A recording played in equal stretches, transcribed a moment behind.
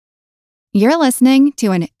You're listening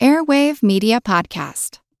to an Airwave Media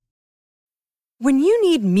Podcast. When you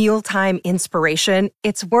need mealtime inspiration,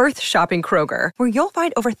 it's worth shopping Kroger, where you'll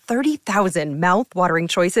find over 30,000 mouth-watering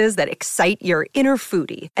choices that excite your inner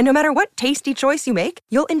foodie. And no matter what tasty choice you make,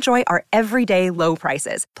 you'll enjoy our everyday low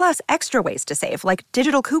prices, plus extra ways to save, like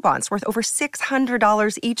digital coupons worth over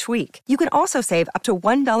 $600 each week. You can also save up to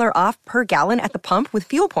 $1 off per gallon at the pump with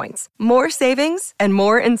fuel points. More savings and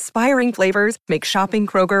more inspiring flavors make shopping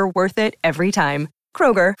Kroger worth it every time.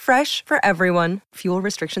 Kroger, fresh for everyone. Fuel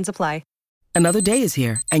restrictions apply. Another day is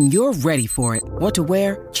here, and you're ready for it. What to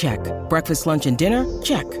wear? Check. Breakfast, lunch, and dinner?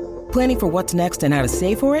 Check. Planning for what's next and how to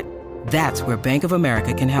save for it? That's where Bank of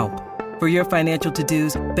America can help. For your financial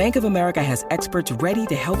to-dos, Bank of America has experts ready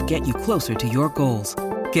to help get you closer to your goals.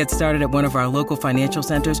 Get started at one of our local financial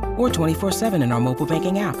centers or 24/7 in our mobile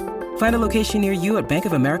banking app. Find a location near you at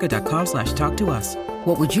bankofamerica.com/talktous.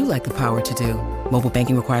 What would you like the power to do? Mobile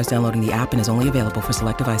banking requires downloading the app and is only available for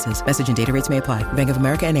select devices. Message and data rates may apply. Bank of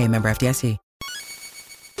America N.A., member FDIC.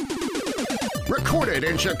 Recorded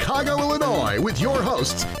in Chicago, Illinois, with your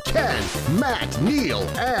hosts, Ken, Matt, Neil,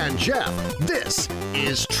 and Jeff. This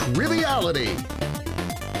is Triviality.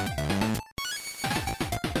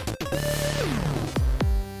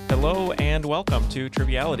 Hello and welcome to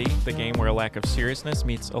Triviality, the game where a lack of seriousness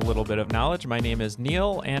meets a little bit of knowledge. My name is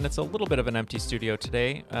Neil, and it's a little bit of an empty studio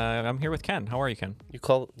today. I'm here with Ken. How are you, Ken? You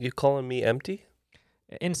calling me empty?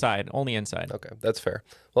 Inside, only inside. Okay, that's fair.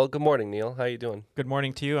 Well, good morning, Neil. How you doing? Good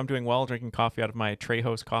morning to you. I'm doing well, drinking coffee out of my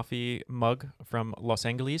Trejo's coffee mug from Los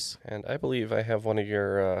Angeles. And I believe I have one of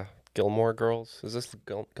your Gilmore Girls. Is this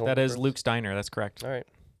Gilmore That is Girls? Luke's Diner. That's correct. All right,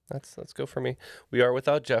 let's go for me. We are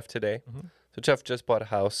without Jeff today. Mm-hmm. So Jeff just bought a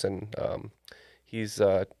house, and he's,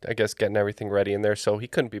 I guess, getting everything ready in there, so he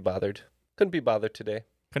couldn't be bothered. Couldn't be bothered today.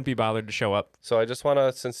 Couldn't be bothered to show up. So I just want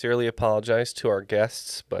to sincerely apologize to our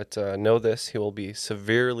guests, but know this, he will be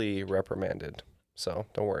severely reprimanded. So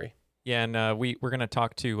don't worry. Yeah, and we're going to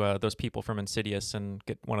talk to those people from Insidious and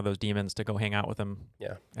get one of those demons to go hang out with him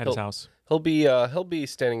at his house. He'll be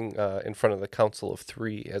standing in front of the Council of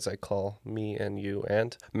Three, as I call me and you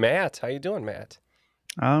and Matt. How you doing, Matt?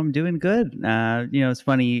 I'm doing good. It's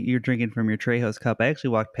funny you're drinking from your Trejo's cup. I actually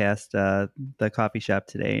walked past the coffee shop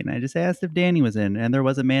today, and I just asked if Danny was in, and there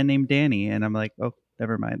was a man named Danny, and I'm like, oh,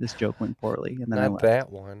 never mind. This joke went poorly, and then I Not left.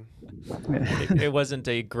 that one. It wasn't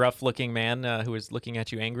a gruff-looking man who was looking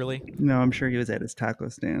at you angrily? No, I'm sure he was at his taco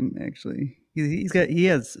stand. Actually, he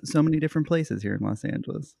has so many different places here in Los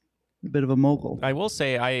Angeles. A bit of a mogul. I will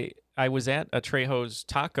say I was at a Trejo's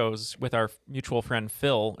Tacos with our mutual friend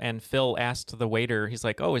Phil, and Phil asked the waiter, he's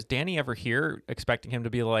like, oh, is Danny ever here? Expecting him to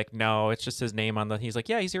be like, no, it's just his name on the... He's like,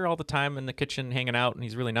 yeah, he's here all the time in the kitchen hanging out, and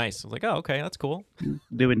he's really nice. I was like, oh, okay, that's cool.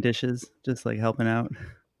 Doing dishes, just like helping out,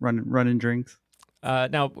 running drinks.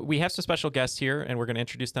 Now, we have some special guests here, and we're going to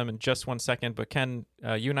introduce them in just one second. But Ken,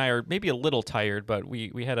 you and I are maybe a little tired, but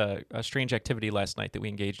we had a strange activity last night that we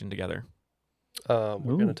engaged in together. We're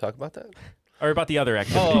going to talk about that? Or about the other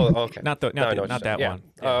activity. Oh, okay. Not that one.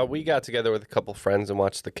 Yeah. We got together with a couple friends and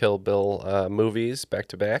watched the Kill Bill movies back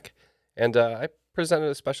to back. And I presented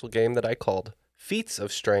a special game that I called Feats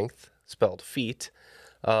of Strength, spelled feet.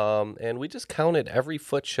 And we just counted every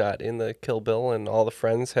foot shot in the Kill Bill, and all the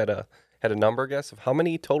friends had a number guess of how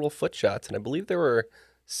many total foot shots. And I believe there were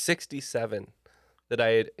 67 that I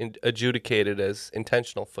had adjudicated as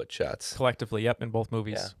intentional foot shots. Collectively, yep, in both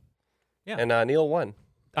movies. Yeah. And Neil won.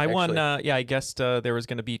 I won, I guessed there was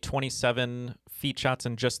going to be 27 feet shots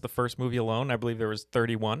in just the first movie alone. I believe there was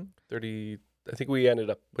 31. 30, I think we ended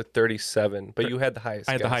up with 37, but you had the highest guess.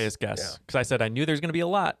 I had the highest guess, because I said I knew there was going to be a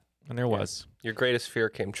lot, and there was. Your greatest fear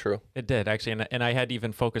came true. It did, actually, and I had to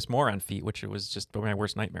even focus more on feet, which was just my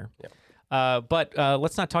worst nightmare. Yeah. But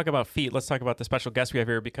let's not talk about feet. Let's talk about the special guest we have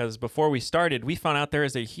here, because before we started, we found out there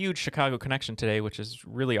is a huge Chicago connection today, which is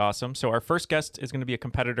really awesome. So our first guest is going to be a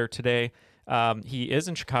competitor today. He is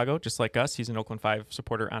in Chicago, just like us. He's an Oakland 5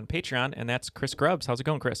 supporter on Patreon, and that's Chris Grubbs. How's it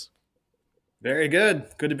going, Chris? Very good.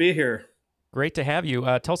 Good to be here. Great to have you.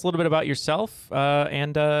 Tell us a little bit about yourself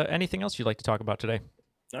and anything else you'd like to talk about today.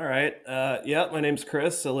 All right. My name's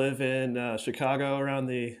Chris. I live in Chicago, around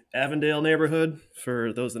the Avondale neighborhood,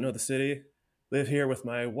 for those that know the city. Live here with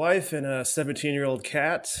my wife and a 17-year-old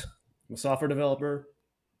cat. I'm a software developer.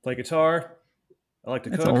 Play guitar. I like to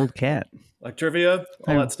cook. That's an old cat. Like trivia,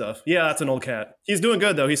 all that stuff. Yeah, that's an old cat. He's doing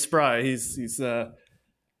good, though. He's spry. He's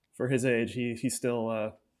for his age, he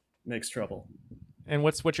still makes trouble. And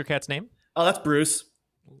what's your cat's name? Oh, that's Bruce.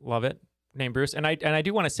 Love it. Name Bruce. And I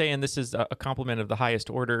do want to say, and this is a compliment of the highest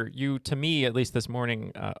order, you, to me, at least this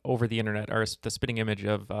morning, over the internet, are the spitting image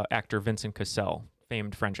of actor Vincent Cassel,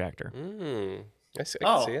 famed French actor. I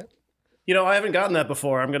can see it. I haven't gotten that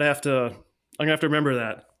before. I'm gonna have to remember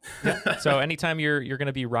that. So anytime you're going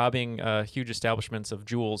to be robbing huge establishments of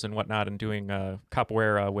jewels and whatnot and doing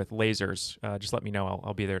capoeira with lasers, just let me know.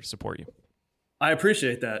 I'll be there to support you. I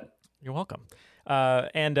appreciate that. You're welcome.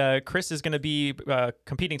 And Chris is going to be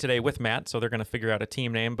competing today with Matt, so they're going to figure out a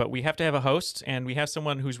team name. But we have to have a host, and we have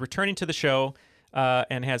someone who's returning to the show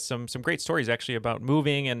and has some great stories, actually, about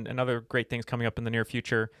moving and other great things coming up in the near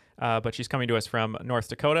future. But she's coming to us from North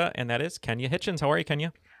Dakota, and that is Kenya Hitchens. How are you,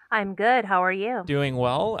 Kenya? I'm good. How are you? Doing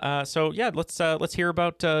well. So yeah, let's hear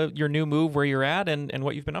about your new move, where you're at, and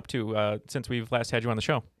what you've been up to since we've last had you on the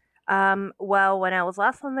show. Well, when I was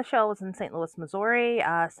last on the show, I was in St. Louis, Missouri.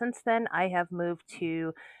 Since then, I have moved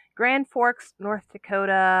to Grand Forks, North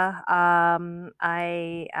Dakota.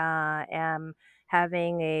 I am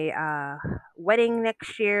having a wedding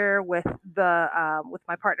next year with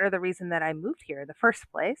my partner. The reason that I moved here in the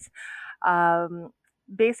first place.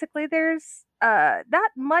 Basically, there's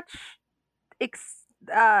not much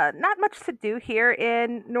to do here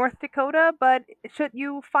in North Dakota, but should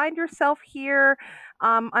you find yourself here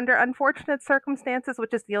under unfortunate circumstances,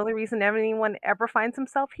 which is the only reason anyone ever finds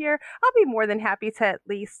himself here, I'll be more than happy to at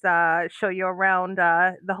least show you around.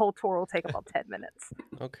 The whole tour will take about 10 minutes.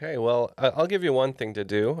 Okay, well, I'll give you one thing to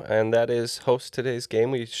do, and that is host today's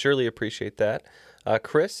game. We surely appreciate that.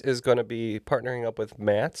 Chris is going to be partnering up with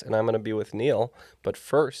Matt, and I'm going to be with Neil. But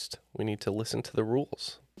first, we need to listen to the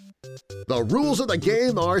rules. The rules of the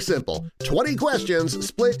game are simple. 20 questions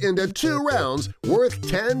split into 2 rounds worth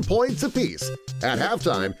 10 points apiece. At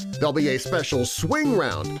halftime, there'll be a special swing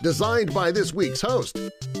round designed by this week's host.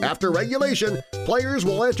 After regulation, players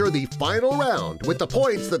will enter the final round with the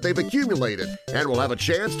points that they've accumulated and will have a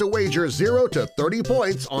chance to wager 0 to 30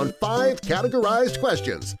 points on 5 categorized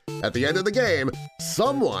questions. At the end of the game,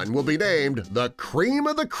 someone will be named the cream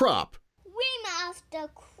of the crop. Cream of the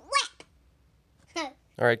crop.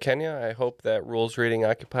 All right, Kenya, I hope that rules reading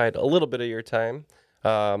occupied a little bit of your time.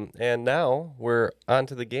 And now we're on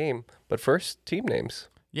to the game. But first, team names.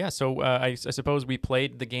 Yeah, so I suppose we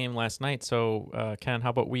played the game last night. So, Ken,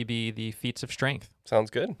 how about we be the feats of strength?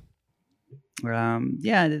 Sounds good.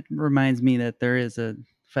 Yeah, it reminds me that there is a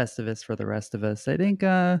Festivus for the rest of us. I think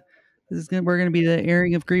we're going to be the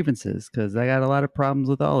airing of grievances because I got a lot of problems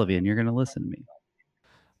with all of you, and you're going to listen to me.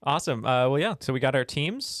 Awesome. Well, yeah, so we got our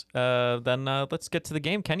teams. Then let's get to the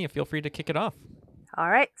game. Kenya, feel free to kick it off. All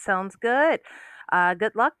right, sounds good.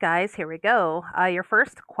 Good luck, guys. Here we go. Your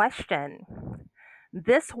first question.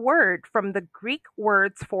 This word from the Greek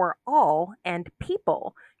words for all and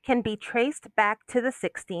people can be traced back to the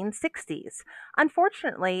 1660s.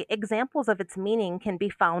 Unfortunately, examples of its meaning can be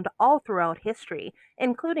found all throughout history,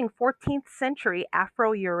 including 14th century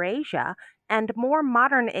Afro-Eurasia and more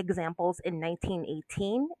modern examples in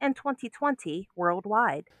 1918 and 2020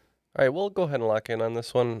 worldwide. All right, we'll go ahead and lock in on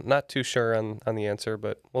this one. Not too sure on the answer,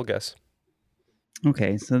 but we'll guess.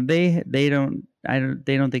 Okay, so they don't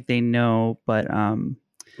think they know, but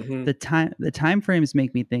the time frames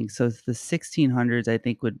make me think. So the 1600s, I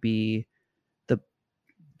think, would be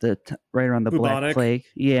the right around the Bubonic. Black Plague,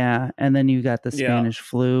 yeah, and then you got the Spanish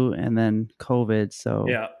flu, and then COVID. So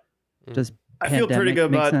Yeah. just I feel pretty pandemic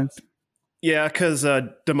good make about sense? Yeah, because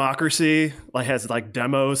democracy has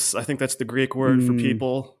demos. I think that's the Greek word for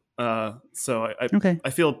people. So I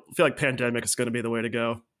feel like pandemic is going to be the way to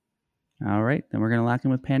go. All right, then we're gonna lock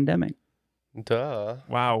in with pandemic. Duh.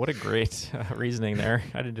 Wow, what a great reasoning there.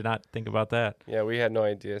 I did not think about that. Yeah, we had no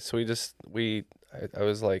idea. So I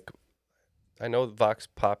was like, I know Vox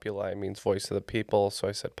Populi means voice of the people, so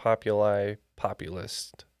I said populi,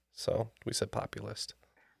 populist. So we said populist.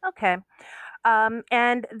 Okay.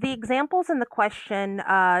 And the examples in the question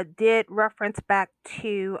did reference back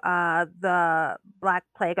to the Black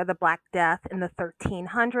Plague or the Black Death in the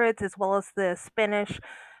 1300s, as well as the Spanish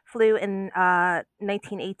flu in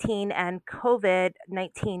 1918 and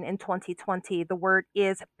COVID-19 in 2020. The word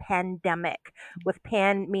is pandemic, with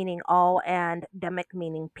pan meaning all and demic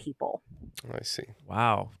meaning people. I see.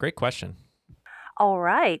 Wow, great question. All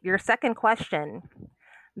right, your second question.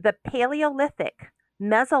 The Paleolithic,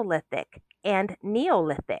 Mesolithic, and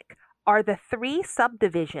Neolithic are the 3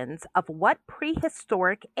 subdivisions of what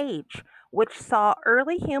prehistoric age, which saw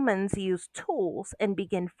early humans use tools and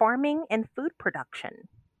begin farming and food production?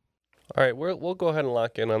 All right, we'll go ahead and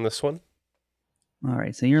lock in on this one. All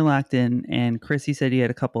right, so you're locked in, and Chris, you said you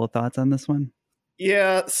had a couple of thoughts on this one.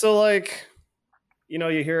 Yeah, so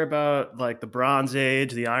you hear about the Bronze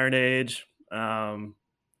Age, the Iron Age.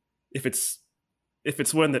 If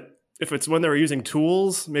it's when they were using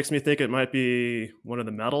tools, makes me think it might be one of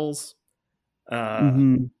the metals.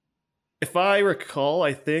 If I recall,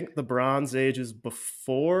 I think the Bronze Age is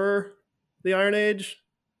before the Iron Age.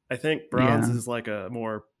 I think bronze Yeah. is like a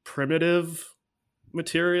more primitive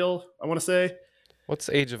material, I want to say. What's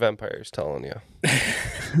Age of Empires telling you?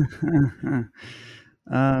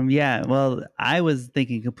 Yeah, well, I was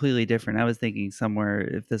thinking completely different. I was thinking somewhere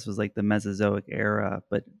if this was like the Mesozoic era,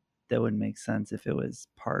 but that wouldn't make sense if it was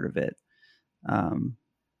part of it. Because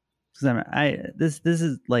this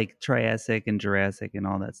is like Triassic and Jurassic and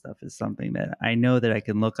all that stuff is something that I know that I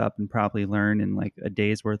can look up and probably learn in like a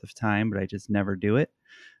day's worth of time, but I just never do it.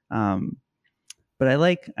 But I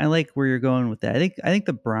like where you're going with that. I think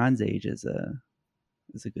the Bronze Age is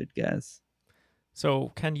a good guess.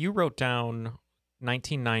 So, Ken, you wrote down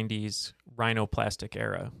 1990s rhinoplastic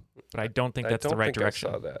era, but I don't think that's the right direction.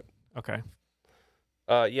 I saw that. Okay.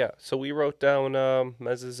 Yeah, so we wrote down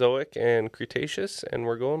Mesozoic and Cretaceous, and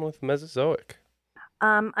we're going with Mesozoic.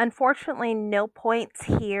 Unfortunately, no points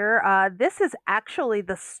here. This is actually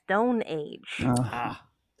the Stone Age.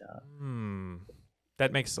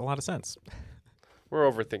 That makes a lot of sense.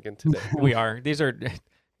 We're overthinking today. We are. These are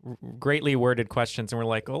greatly worded questions, and we're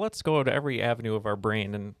like, well, let's go to every avenue of our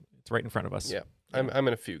brain, and it's right in front of us. Yeah, I'm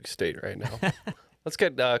in a fugue state right now. Let's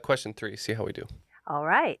get question 3, see how we do. All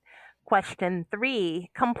right. Question 3.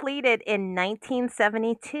 Completed in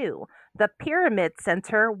 1972, the Pyramid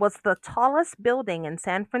Center was the tallest building in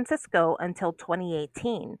San Francisco until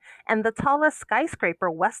 2018, and the tallest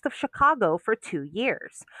skyscraper west of Chicago for 2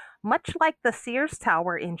 years. Much like the Sears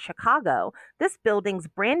Tower in Chicago, this building's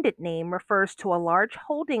branded name refers to a large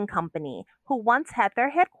holding company who once had their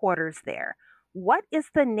headquarters there. What is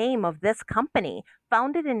the name of this company,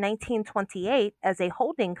 founded in 1928 as a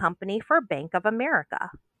holding company for Bank of America?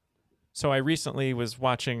 So I recently was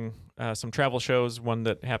watching some travel shows, one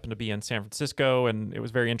that happened to be in San Francisco, and it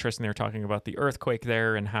was very interesting. They were talking about the earthquake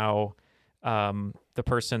there and how the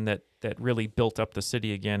person that really built up the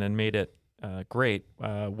city again and made it great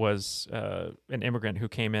was an immigrant who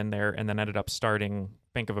came in there and then ended up starting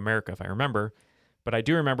Bank of America, if I remember. But I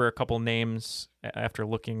do remember a couple names after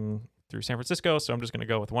looking through San Francisco, so I'm just going to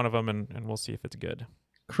go with one of them, and we'll see if it's good.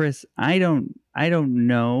 Chris, I don't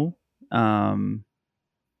know.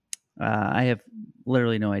 I have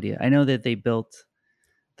literally no idea. I know that they built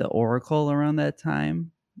the Oracle around that time.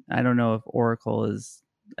 I don't know if Oracle is.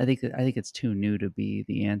 I think it's too new to be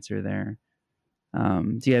the answer there.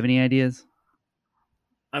 Do you have any ideas?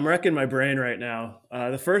 I'm wrecking my brain right now.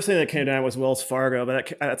 The first thing that came down was Wells Fargo,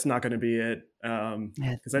 but that's not going to be it.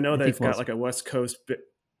 Because I know they've got like a West Coast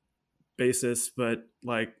basis, but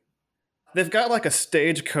like they've got like a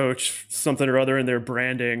Stagecoach something or other in their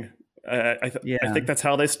branding. I think that's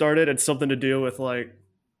how they started. It's something to do with like,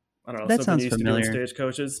 I don't know. That sounds familiar.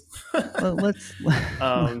 Stagecoaches. Well,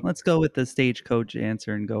 let's go with the Stagecoach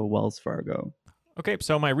answer and go Wells Fargo. Okay,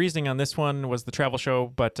 so my reasoning on this one was the travel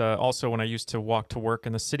show, but also when I used to walk to work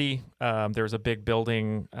in the city, there was a big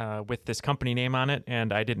building with this company name on it,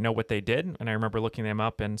 and I didn't know what they did. And I remember looking them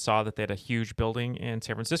up and saw that they had a huge building in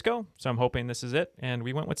San Francisco. So I'm hoping this is it. And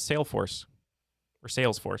we went with Salesforce.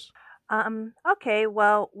 Okay,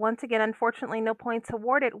 well, once again, unfortunately, no points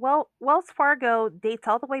awarded. Well, Wells Fargo dates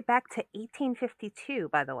all the way back to 1852,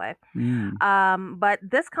 by the way. But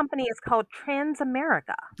this company is called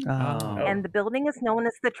Transamerica, and the building is known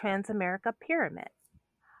as the Transamerica Pyramid.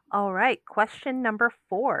 All right, question number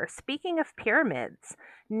 4. Speaking of pyramids,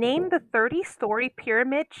 name the 30-story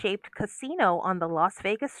pyramid-shaped casino on the Las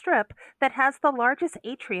Vegas Strip that has the largest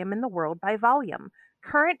atrium in the world by volume.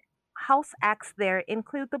 Current house acts there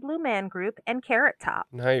include the Blue Man Group and Carrot Top.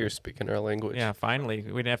 Now you're speaking our language. Yeah,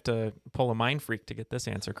 finally. We'd have to pull a mind freak to get this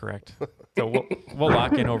answer correct. So we'll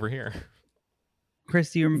lock in over here.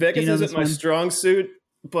 Chris, Vegas isn't my strong suit,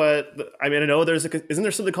 but I mean, I know isn't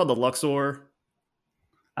there something called the Luxor?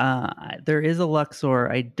 There is a Luxor.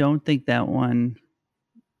 I don't think that one.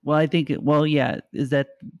 Well, I think yeah. Is that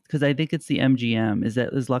because I think it's the MGM?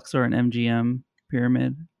 Is Luxor an MGM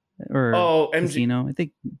pyramid or casino? I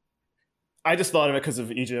think. I just thought of it because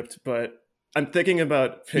of Egypt, but I'm thinking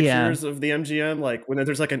about pictures of the MGM, like when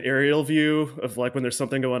there's like an aerial view of like when there's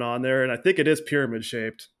something going on there, and I think it is pyramid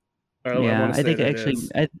shaped. I think actually,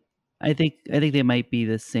 I think they might be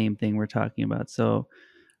the same thing we're talking about. So,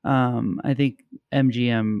 I think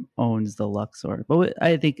MGM owns the Luxor, but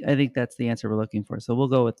I think that's the answer we're looking for. So we'll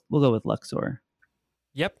go with Luxor.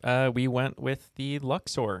 Yep, we went with the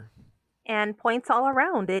Luxor. And points all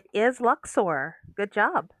around. It is Luxor. Good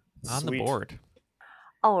job. On the board.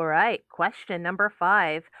 All right, question number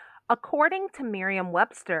 5. According to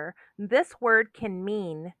Merriam-Webster, this word can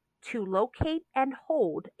mean to locate and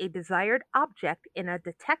hold a desired object in a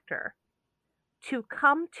detector, to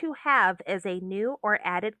come to have as a new or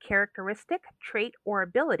added characteristic, trait, or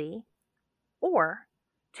ability, or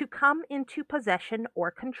to come into possession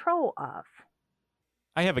or control of.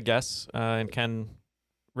 I have a guess, and Ken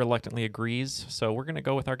reluctantly agrees. So we're going to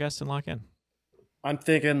go with our guess and lock in. I'm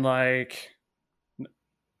thinking like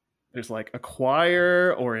there's like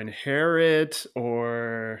acquire or inherit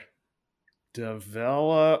or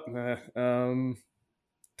develop. The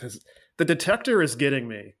detector is getting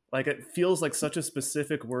me. Like it feels like such a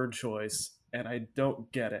specific word choice, and I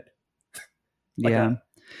don't get it. Like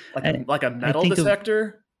a metal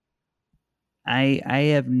detector. I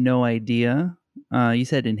have no idea. You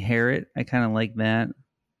said inherit. I kind of like that,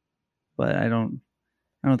 but I don't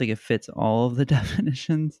think it fits all of the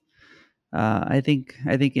definitions. I think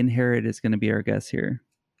inherit is going to be our guess here.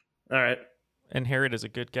 All right. Inherit is a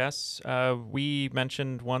good guess. We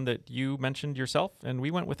mentioned one that you mentioned yourself, and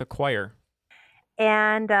we went with acquire.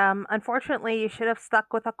 And unfortunately, you should have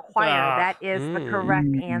stuck with acquire. That is the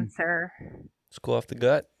correct answer. School off the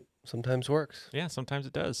gut sometimes works. Yeah, sometimes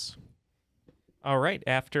it does. All right.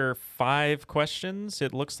 After 5 questions,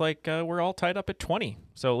 it looks like we're all tied up at 20.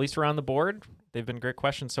 So at least we're on the board. They've been great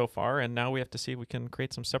questions so far, and now we have to see if we can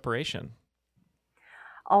create some separation.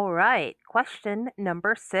 All right. Question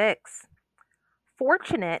number 6.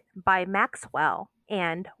 Fortunate by Maxwell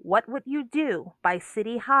and What Would You Do by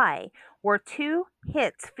City High were 2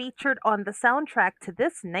 hits featured on the soundtrack to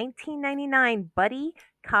this 1999 buddy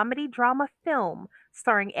comedy drama film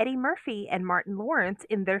starring Eddie Murphy and Martin Lawrence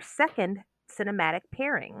in their second cinematic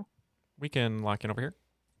pairing. We can lock in over here.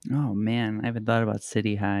 Oh man, I haven't thought about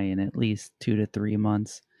City High in at least 2 to 3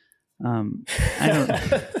 months.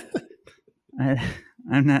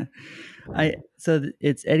 So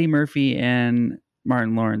it's Eddie Murphy and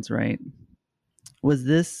Martin Lawrence, right? Was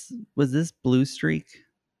this Blue Streak?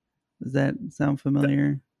 Does that sound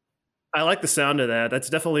familiar? I like the sound of that. That's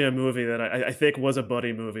definitely a movie that I think was a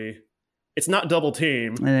buddy movie. It's not Double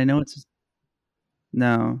Team. And I know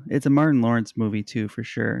it's a Martin Lawrence movie too, for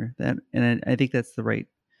sure. I think that's the right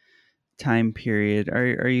time period.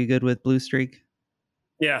 Are you good with Blue Streak?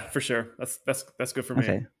 Yeah, for sure. That's good for me.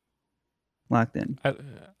 Okay. Locked in.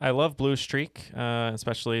 I love Blue Streak,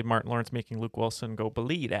 especially Martin Lawrence making Luke Wilson go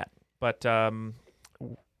believe that. But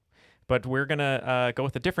we're going to go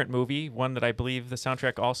with a different movie, one that I believe the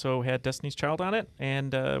soundtrack also had Destiny's Child on it,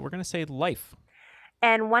 and we're going to say Life.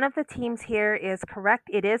 And one of the teams here is correct.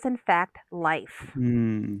 It is, in fact, Life.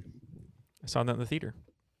 I saw that in the theater.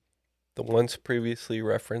 The once previously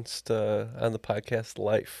referenced on the podcast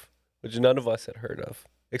Life, which none of us had heard of,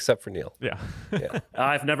 except for Neil. Yeah.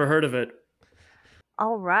 I've never heard of it.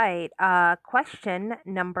 All right. Question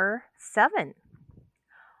number 7.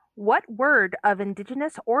 What word of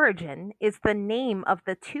indigenous origin is the name of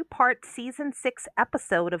the 2-part season 6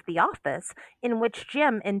 episode of The Office in which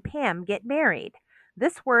Jim and Pam get married?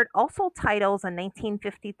 This word also titles a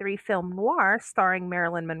 1953 film noir starring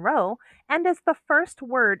Marilyn Monroe and is the first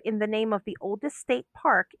word in the name of the oldest state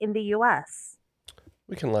park in the U.S.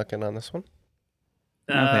 We can lock in on this one.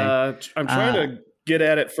 Okay. I'm trying to get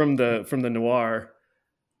at it from the noir.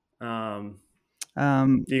 You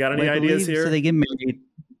got any ideas here? So they get married.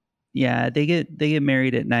 Yeah, they get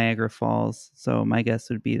married at Niagara Falls. So my guess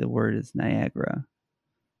would be the word is Niagara.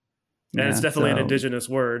 And it's definitely an indigenous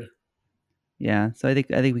word. Yeah, so I think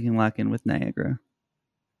we can lock in with Niagara.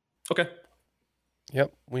 Okay.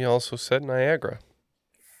 Yep, we also said Niagara.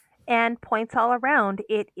 And points all around,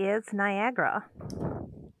 it is Niagara.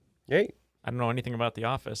 Yay. I don't know anything about The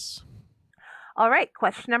Office. All right,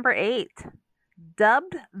 question number 8.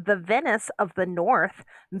 Dubbed the Venice of the North,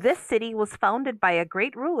 this city was founded by a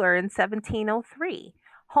great ruler in 1703,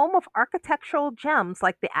 home of architectural gems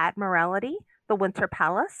like the Admiralty, the Winter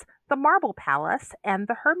Palace, the Marble Palace, and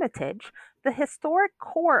the Hermitage. The historic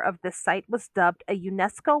core of this site was dubbed a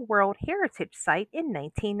UNESCO World Heritage Site in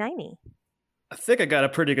 1990. I think I got a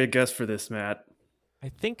pretty good guess for this, Matt. I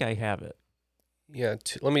think I have it. Yeah,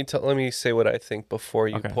 let me say what I think before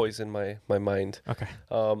you poison my mind. Okay.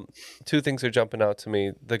 2 things are jumping out to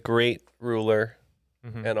me: the Great Ruler,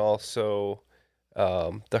 and also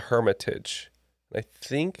the Hermitage. I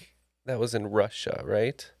think that was in Russia,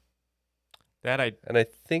 right? And I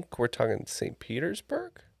think we're talking St.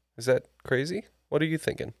 Petersburg. Is that crazy? What are you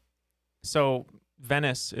thinking? So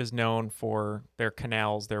Venice is known for their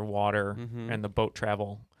canals, their water, and the boat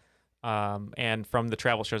travel. And from the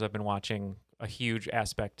travel shows I've been watching, a huge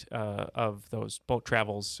aspect of those boat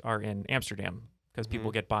travels are in Amsterdam because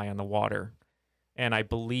people get by on the water. And I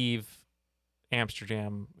believe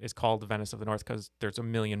Amsterdam is called the Venice of the North because there's a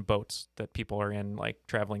million boats that people are in, like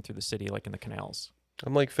traveling through the city, like in the canals.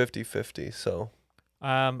 I'm like 50-50, so.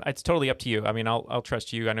 It's totally up to you. I mean, I'll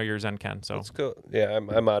trust you. I know you're Zen Ken, so Let's go. Yeah,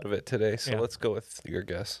 I'm out of it today, so Yeah. let's go with your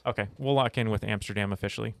guess. okay. We'll lock in with Amsterdam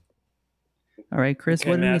officially. All right, Chris, Okay,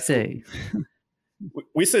 what did we Matt, say?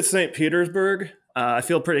 We said St. Petersburg. I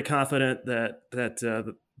feel pretty confident that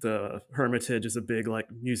the Hermitage is a big like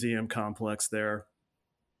museum complex there.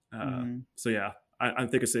 So yeah, I'm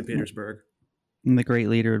thinking St. Petersburg. And the great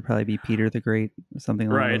leader would probably be Peter the Great, or something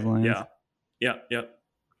along Right. those lines. Yeah.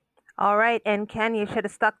 All right, and Ken, you should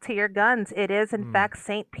have stuck to your guns. It is, in fact,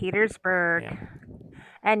 St. Petersburg. Yeah.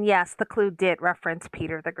 And yes, the clue did reference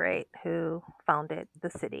Peter the Great, who founded the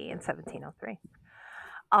city in 1703.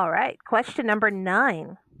 All right, question number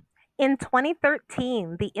 9. In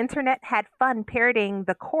 2013, the internet had fun parodying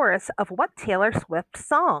the chorus of what Taylor Swift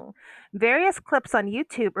song? Various clips on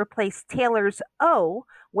YouTube replaced Taylor's "Oh"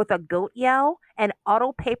 with a goat yell, an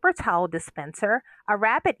auto paper towel dispenser, a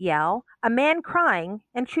rabbit yell, a man crying,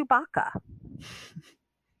 and Chewbacca.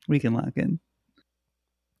 We can lock in.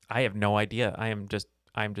 I have no idea. I'm just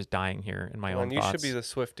dying here in my own And you thoughts. should be the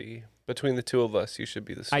Swiftie. Between the two of us, you should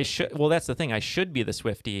be the Swiftie. I should. Well, that's the thing. I should be the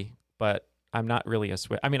Swiftie, but I'm not really a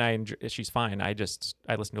Swift. I mean, she's fine. I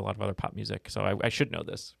listen to a lot of other pop music, so I should know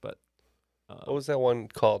this. But What was that one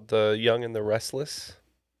called? The Young and the Restless?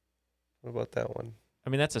 What about that one? I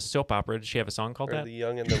mean, that's a soap opera. Did she have a song called Or that? The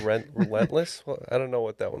Young and the Relentless? Well, I don't know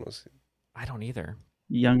what that one was. I don't either.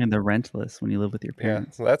 Young and the Rentless, when you live with your Yeah,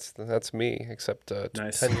 parents. so that's me, except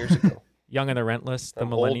Nice. 10 years ago. Young and the Rentless, the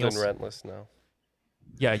I'm old millennials. and rentless now.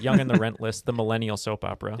 Yeah, Young and the Rentless, the millennial soap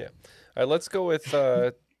opera. Yeah. All right, let's go with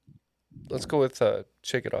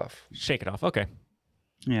Shake It Off. Shake It Off. Okay.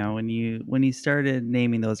 Yeah, when you started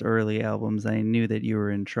naming those early albums, I knew that you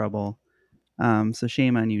were in trouble. So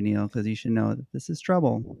shame on you, Neil, because you should know that this is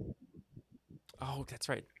trouble. Oh, that's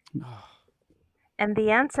right. Oh. And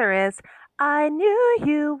the answer is, I knew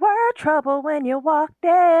you were trouble when you walked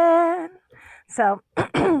in. So,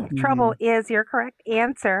 trouble is your correct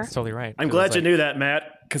answer. That's totally right. I'm It glad was you like- knew that, Matt,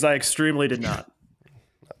 because I extremely did not.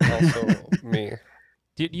 Also me.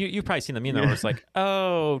 You've probably seen the meme though, where it's like,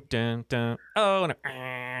 oh, dun, dun, oh, and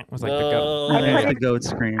it was like the No. goat. I Yeah, put the it- goat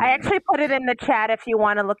scream. I actually put it in the chat if you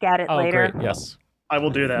want to look at it Oh, later. great. Yes. I will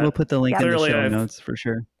do that. We'll put the link in the Clearly, show I've- notes for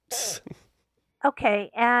sure. Okay,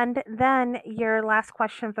 and then your last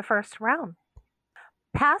question of the first round.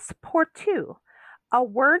 Passepartout, a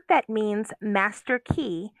word that means master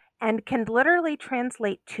key and can literally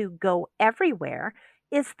translate to go everywhere,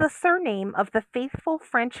 is the surname of the faithful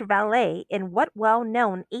French valet in what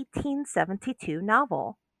well-known 1872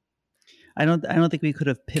 novel? I don't think we could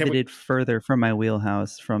have Can we- pivoted further from my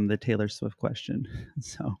wheelhouse from the Taylor Swift question.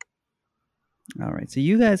 So, all right. So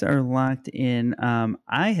you guys are locked in.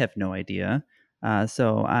 I have no idea.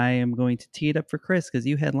 So I am going to tee it up for Chris because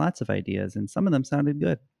you had lots of ideas and some of them sounded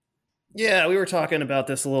good. Yeah, we were talking about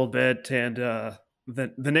this a little bit, and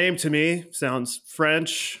the name to me sounds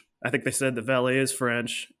French. I think they said the valet is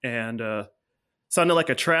French, and sounded like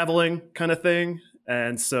a traveling kind of thing.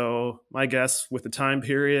 And so my guess with the time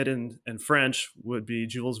period and French would be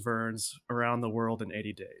Jules Verne's Around the World in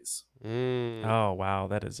 80 Days. Oh, wow.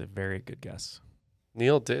 That is a very good guess.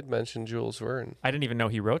 Neil did mention Jules Verne. I didn't even know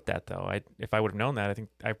he wrote that, though. If I would have known that, I think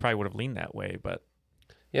I probably would have leaned that way. But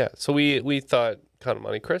Yeah, so we thought Count of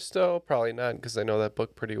Monte Cristo, probably not because I know that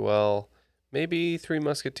book pretty well. Maybe Three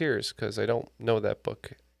Musketeers because I don't know that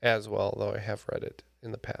book as well, though I have read it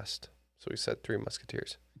in the past. So we said Three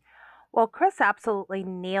Musketeers. Well, Chris absolutely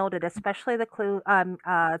nailed it, especially the clue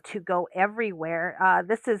to go everywhere.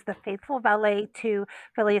 This is the faithful valet to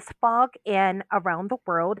Phileas Fogg in Around the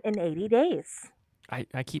World in 80 Days.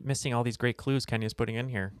 I keep missing all these great clues Kenya's putting in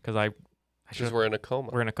here because I should. Because we're in a coma.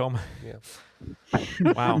 We're in a coma. Yeah.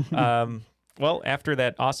 Wow. Well, after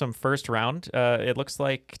that awesome first round, it looks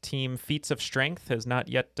like Team Feats of Strength has not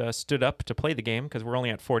yet stood up to play the game because we're only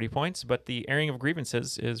at 40 points, but the airing of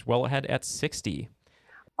grievances is well ahead at 60.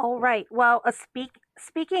 All right. Well,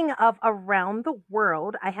 speaking of around the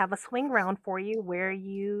world, I have a swing round for you where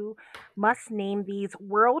you must name these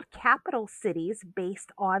world capital cities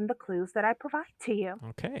based on the clues that I provide to you.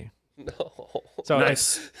 Okay. No. So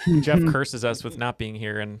Nice. Jeff curses us with not being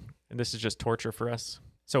here, and this is just torture for us.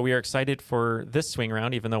 So we are excited for this swing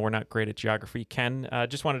round, even though we're not great at geography. Ken,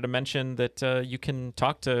 just wanted to mention that you can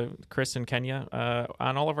talk to Chris and Kenya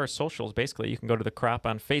on all of our socials, basically. You can go to The Crop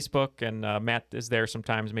on Facebook, and Matt is there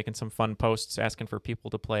sometimes making some fun posts asking for people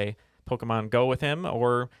to play Pokemon Go with him.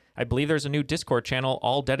 Or I believe there's a new Discord channel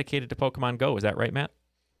all dedicated to Pokemon Go. Is that right, Matt?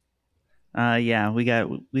 Yeah, we got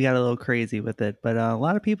a little crazy with it, but a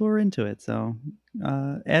lot of people were into it. So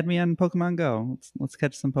add me on Pokemon Go. Let's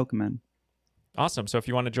catch some Pokemon. Awesome. So if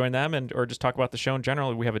you want to join them or just talk about the show in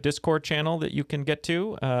general, we have a Discord channel that you can get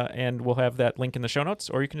to, and we'll have that link in the show notes,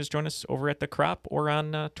 or you can just join us over at The Crop or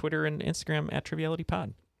on Twitter and Instagram at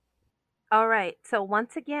TrivialityPod. All right. So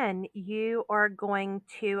once again, you are going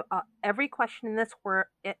to every question in this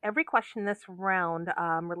round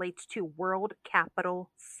relates to world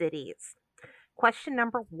capital cities. Question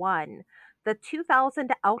number 1. The 2000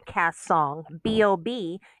 Outkast song,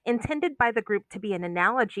 B.O.B., intended by the group to be an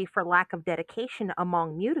analogy for lack of dedication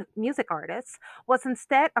among music artists, was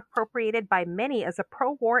instead appropriated by many as a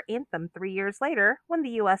pro-war anthem 3 years later when the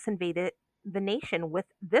U.S. invaded the nation with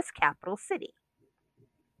this capital city.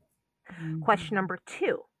 Question number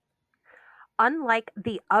 2. Unlike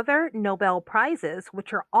the other Nobel Prizes,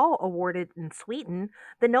 which are all awarded in Sweden,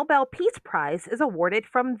 the Nobel Peace Prize is awarded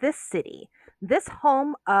from this city. This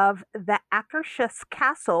home of the Akershus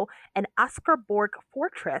Castle and Askerborg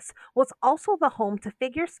Fortress was also the home to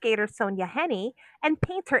figure skater Sonja Henie and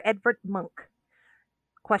painter Edvard Munch.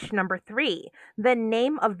 Question number 3. The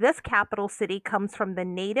name of this capital city comes from the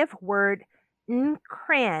native word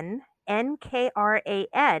Nkran,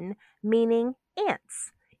 Nkran, meaning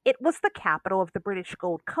ants. It was the capital of the British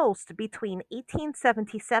Gold Coast between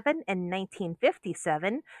 1877 and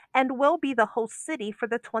 1957 and will be the host city for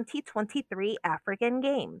the 2023 African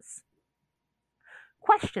Games.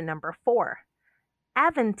 Question number 4.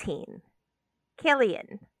 Aventine,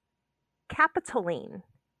 Killian, Capitoline,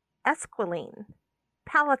 Esquiline,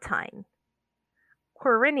 Palatine,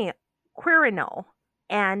 Quirinal,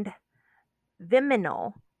 and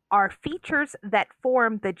Viminal are features that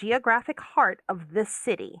form the geographic heart of this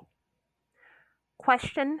city.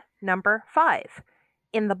 Question number 5.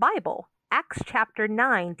 In the Bible, Acts chapter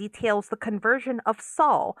 9 details the conversion of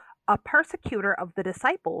Saul, a persecutor of the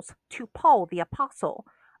disciples, to Paul the apostle.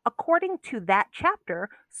 According to that chapter,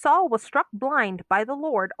 Saul was struck blind by the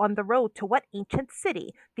Lord on the road to what ancient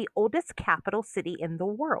city, the oldest capital city in the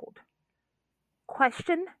world?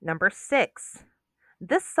 Question number 6.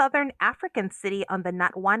 This southern African city on the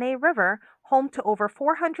Natwane River, home to over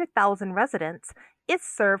 400,000 residents, is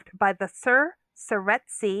served by the Sir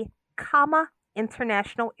Seretse Khama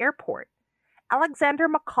International Airport. Alexander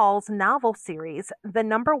McCall's novel series, The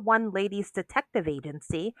Number One Ladies Detective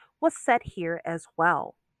Agency, was set here as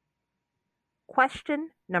well. Question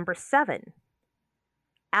number 7.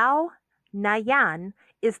 Al Nahyan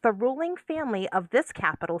is the ruling family of this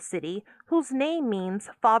capital city, whose name means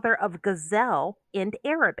father of gazelle in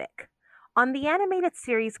Arabic. On the animated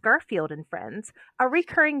series Garfield and Friends, a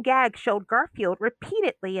recurring gag showed Garfield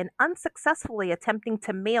repeatedly and unsuccessfully attempting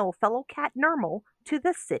to mail fellow cat Nermal to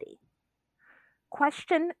this city.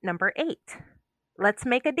 Question number 8. Let's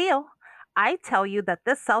make a deal. I tell you that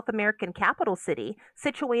this South American capital city,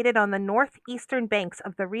 situated on the northeastern banks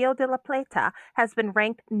of the Rio de la Plata, has been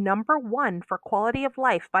ranked number 1 for quality of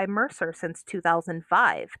life by Mercer since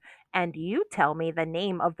 2005. And you tell me the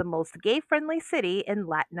name of the most gay-friendly city in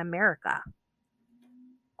Latin America.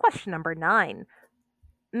 Question number 9.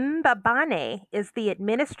 Mbabane is the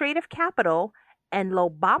administrative capital, and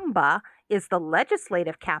Lobamba is the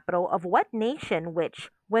legislative capital of what nation which,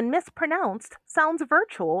 when mispronounced, sounds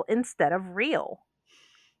virtual instead of real?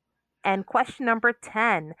 And question number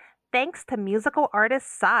 10. Thanks to musical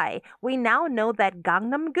artist Psy, we now know that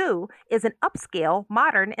Gangnam-gu is an upscale,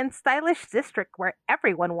 modern, and stylish district where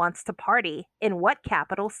everyone wants to party. In what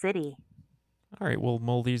capital city? All right, we'll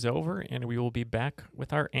mull these over, and we will be back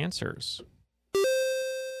with our answers.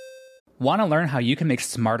 Want to learn how you can make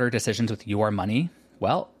smarter decisions with your money?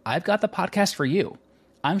 Well, I've got the podcast for you.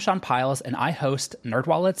 I'm Sean Piles, and I host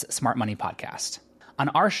NerdWallet's Smart Money Podcast. On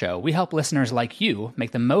our show, we help listeners like you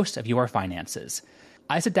make the most of your finances.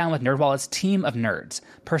 I sit down with NerdWallet's team of nerds,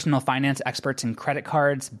 personal finance experts in credit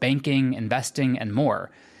cards, banking, investing, and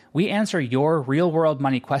more. We answer your real-world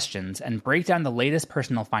money questions and break down the latest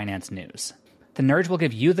personal finance news. The nerds will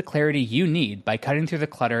give you the clarity you need by cutting through the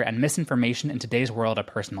clutter and misinformation in today's world of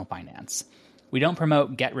personal finance. We don't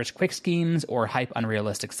promote get-rich-quick schemes or hype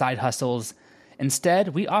unrealistic side hustles.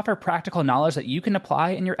 Instead, we offer practical knowledge that you can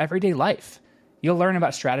apply in your everyday life. You'll learn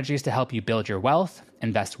about strategies to help you build your wealth,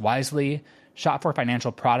 invest wisely, shop for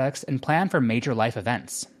financial products, and plan for major life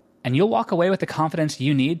events. And you'll walk away with the confidence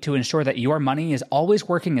you need to ensure that your money is always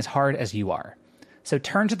working as hard as you are. So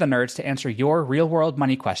turn to the nerds to answer your real-world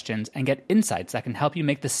money questions and get insights that can help you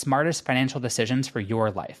make the smartest financial decisions for your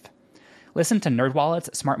life. Listen to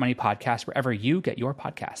NerdWallet's Smart Money Podcast wherever you get your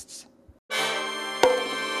podcasts.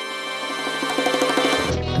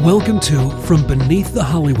 Welcome to From Beneath the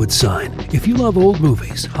Hollywood Sign. If you love old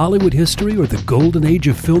movies, Hollywood history, or the golden age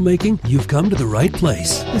of filmmaking, you've come to the right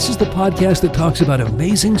place. This is the podcast that talks about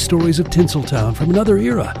amazing stories of Tinseltown from another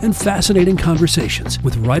era and fascinating conversations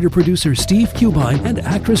with writer-producer Steve Cubine and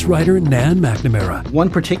actress-writer Nan McNamara. One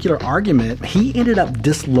particular argument, he ended up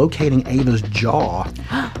dislocating Ava's jaw.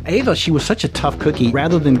 Ava, she was such a tough cookie.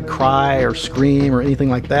 Rather than cry or scream or anything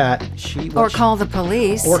like that, Or call the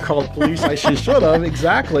police. Like she should have,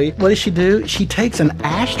 exactly. What does she do? She takes an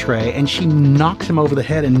ashtray and she knocks him over the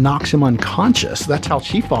head and knocks him unconscious. That's how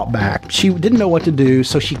she fought back. She didn't know what to do,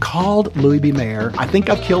 so she called Louis B. Mayer. I think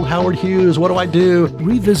I've killed Howard Hughes. What do I do?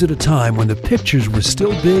 Revisit a time when the pictures were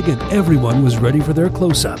still big and everyone was ready for their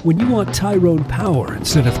close-up. When you want Tyrone Power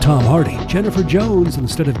instead of Tom Hardy, Jennifer Jones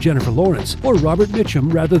instead of Jennifer Lawrence, or Robert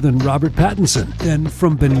Mitchum rather than Robert Pattinson, then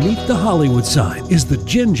From Beneath the Hollywood Sign is the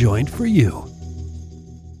gin joint for you.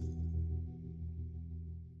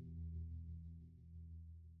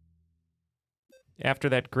 After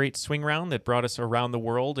that great swing round that brought us around the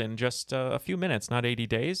world in just a few minutes, not 80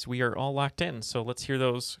 days, we are all locked in. So let's hear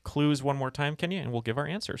those clues one more time, Kenya, and we'll give our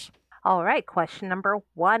answers. All right, question number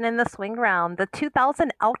 1 in the swing round. The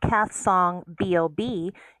 2000 Outkast song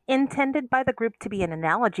B.O.B., intended by the group to be an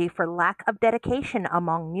analogy for lack of dedication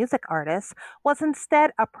among music artists, was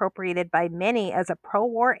instead appropriated by many as a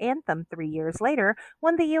pro-war anthem 3 years later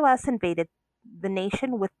when the U.S. invaded the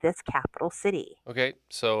nation with this capital city. Okay,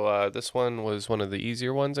 so this one was one of the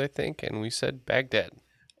easier ones, I think, and we said Baghdad.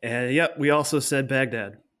 And yep, we also said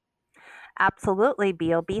Baghdad. Absolutely.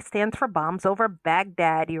 B.O.B. stands for Bombs Over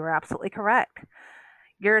Baghdad. You are absolutely correct.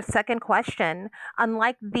 Your second question,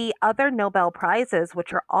 unlike the other Nobel Prizes,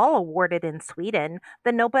 which are all awarded in Sweden,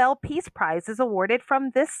 the Nobel Peace Prize is awarded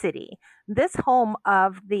from this city. This home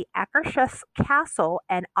of the Akershus Castle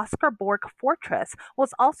and Oscarborg Fortress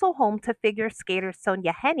was also home to figure skater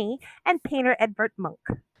Sonja Henie and painter Edvard Munch.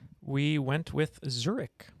 We went with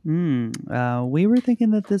Zurich. We were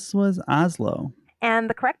thinking that this was Oslo. And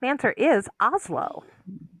the correct answer is Oslo.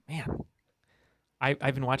 Man.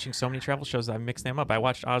 I've been watching so many travel shows that I've mixed them up. I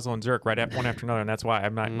watched Oslo and Zurich one after another, and that's why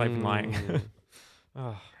I'm not even lying.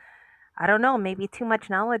 Oh. I don't know. Maybe too much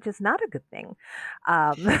knowledge is not a good thing.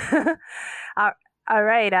 All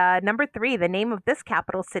right. Number 3, the name of this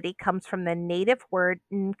capital city comes from the native word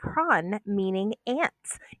Nkran, meaning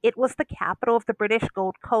ants. It was the capital of the British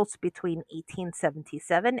Gold Coast between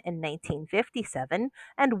 1877 and 1957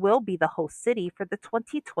 and will be the host city for the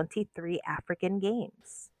 2023 African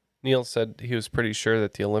Games. Neil said he was pretty sure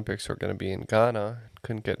that the Olympics were going to be in Ghana.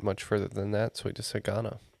 Couldn't get much further than that, so he just said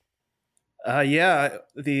Ghana. Yeah,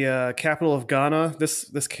 the capital of Ghana.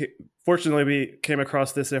 Fortunately, we came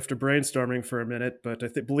across this after brainstorming for a minute, but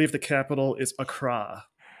I believe the capital is Accra.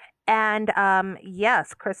 And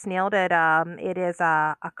yes, Chris nailed it. It is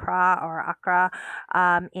Accra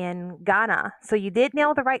in Ghana. So you did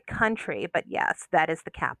nail the right country, but yes, that is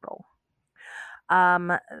the capital.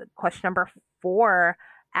 Question number 4.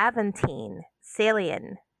 Aventine,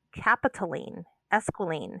 Salian, Capitoline,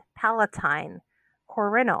 Esquiline, Palatine,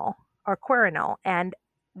 Quirinal, and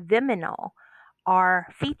Viminal are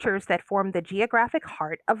features that form the geographic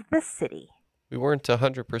heart of this city. We weren't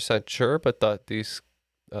 100% sure, but thought these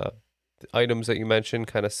items that you mentioned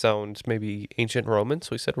kind of sound maybe ancient Roman,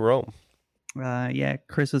 so we said Rome. Yeah,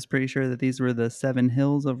 Chris was pretty sure that these were the 7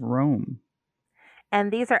 hills of Rome. And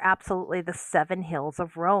these are absolutely the 7 hills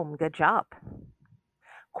of Rome. Good job.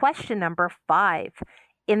 Question number 5.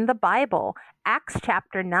 In the Bible, Acts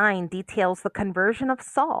chapter 9 details the conversion of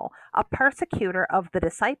Saul, a persecutor of the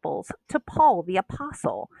disciples, to Paul the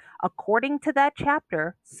apostle. According to that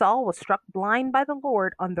chapter, Saul was struck blind by the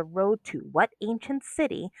Lord on the road to what ancient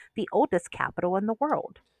city, the oldest capital in the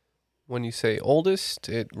world? When you say oldest,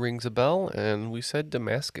 it rings a bell, and we said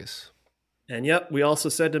Damascus. And yep, we also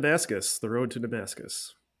said Damascus, the road to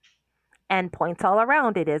Damascus. And points all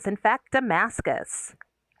around, it is in fact Damascus.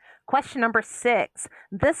 Question number 6.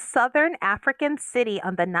 This southern African city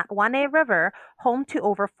on the Natwane River, home to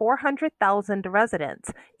over 400,000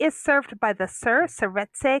 residents, is served by the Sir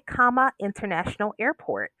Seretse Khama International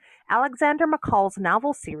Airport. Alexander McCall's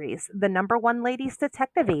novel series, The #1 Ladies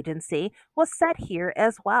Detective Agency, was set here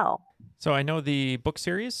as well. So I know the book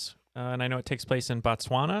series, and I know it takes place in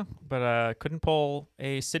Botswana, but couldn't pull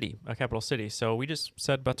a capital city. So we just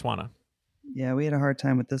said Botswana. Yeah, we had a hard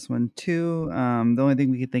time with this one too. The only thing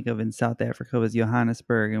we could think of in South Africa was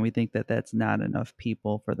Johannesburg, and we think that that's not enough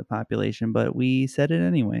people for the population, but we said it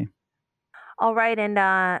anyway. All right,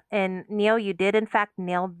 and Neil, you did in fact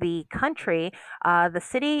nail the country. The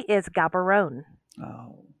city is Gaborone.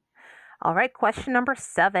 Oh. All right, question number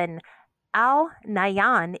 7. Al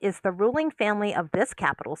Nahyan is the ruling family of this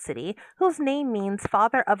capital city, whose name means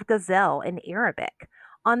father of gazelle in Arabic.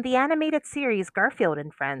 On the animated series Garfield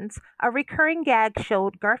and Friends, a recurring gag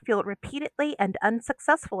showed Garfield repeatedly and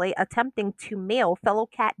unsuccessfully attempting to mail fellow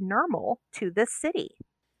cat Nermal to this city.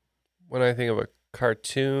 When I think of a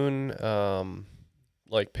cartoon,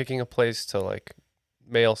 like picking a place to like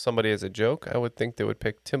mail somebody as a joke, I would think they would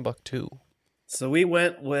pick Timbuktu. So we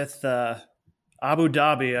went with Abu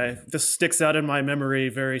Dhabi. This sticks out in my memory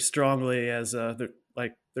very strongly as there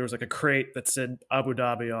was like a crate that said Abu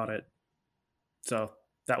Dhabi on it. So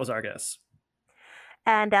that was our guess.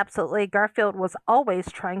 And absolutely, Garfield was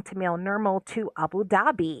always trying to mail Nermal to Abu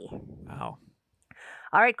Dhabi. Wow.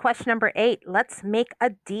 All right, question number 8. Let's make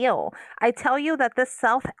a deal. I tell you that this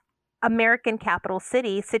South American capital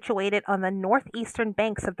city, situated on the northeastern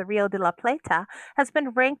banks of the Rio de la Plata, has been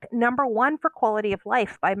ranked number 1 for quality of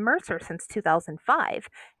life by Mercer since 2005.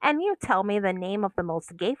 And you tell me the name of the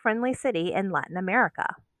most gay-friendly city in Latin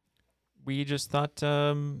America. We just thought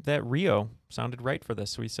that Rio sounded right for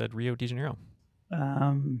this, so we said Rio de Janeiro.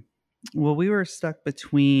 Well, we were stuck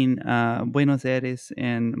between Buenos Aires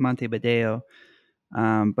and Montevideo,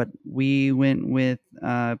 but we went with,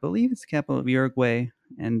 I believe it's the capital of Uruguay,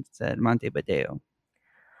 and said Montevideo.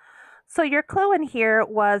 So your clue in here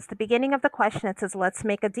was the beginning of the question. It says, let's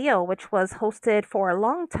make a deal, which was hosted for a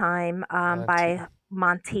long time by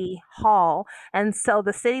Monty Hall. And so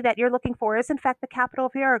the city that you're looking for is, in fact, the capital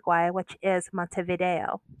of Uruguay, which is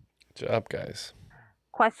Montevideo. Good job, guys.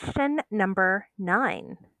 Question number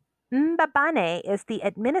 9. Mbabane is the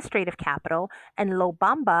administrative capital, and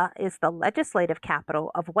Lobamba is the legislative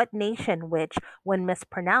capital of what nation which, when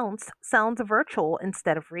mispronounced, sounds virtual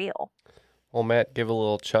instead of real? Well, Matt gave a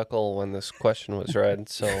little chuckle when this question was read,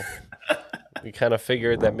 so we kind of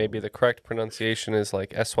figured that maybe the correct pronunciation is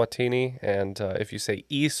like Eswatini, and if you say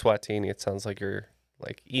Eswatini, it sounds like you're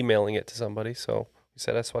like emailing it to somebody, so we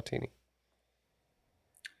said Eswatini.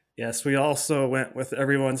 Yes, we also went with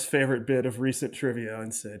everyone's favorite bit of recent trivia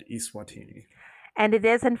and said Eswatini. And it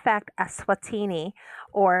is, in fact, Eswatini,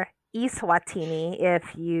 or Eswatini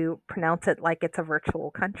if you pronounce it like it's a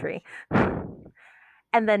virtual country.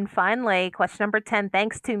 And then finally, question number 10,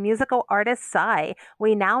 thanks to musical artist Psy,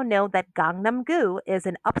 we now know that Gangnam-gu is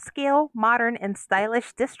an upscale, modern, and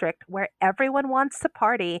stylish district where everyone wants to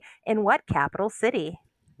party in what capital city?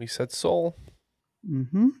 We said Seoul.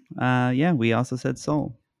 Yeah, we also said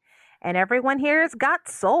Seoul. And everyone here has got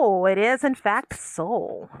Seoul. It is, in fact,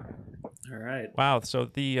 Seoul. All right. Wow. So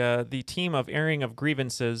the team of Airing of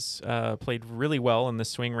Grievances played really well in the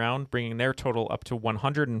swing round, bringing their total up to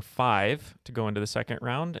 105 to go into the second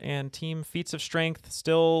round. And Team Feats of Strength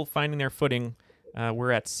still finding their footing.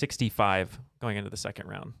 We're at 65 going into the second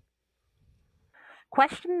round.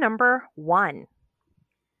 Question number 1.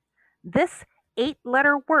 This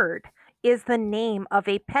 8-letter word is the name of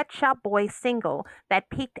a Pet Shop Boys single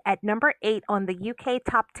that peaked at number 8 on the UK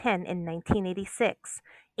Top 10 in 1986,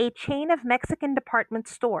 a chain of Mexican department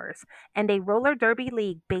stores, and a roller derby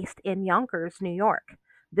league based in Yonkers, New York.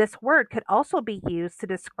 This word could also be used to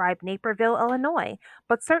describe Naperville, Illinois,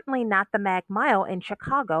 but certainly not the Mag Mile in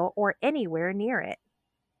Chicago or anywhere near it.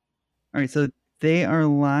 All right, so they are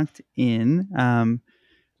locked in.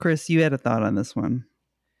 Chris, you had a thought on this one.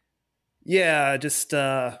 Yeah, just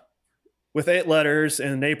with 8 letters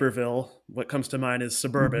in Naperville, what comes to mind is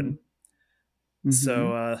suburban.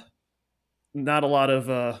 So not a lot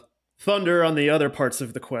of thunder on the other parts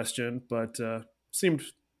of the question, but seemed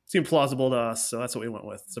plausible to us, so that's what we went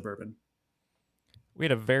with, suburban. We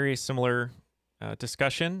had a very similar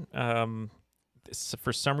discussion.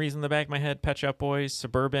 For some reason, in the back of my head, Pet Shop Boys,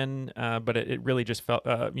 suburban, but it really just felt,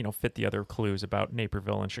 fit the other clues about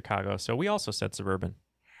Naperville and Chicago. So we also said suburban.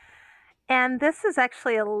 And this is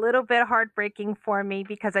actually a little bit heartbreaking for me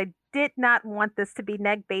because I did not want this to be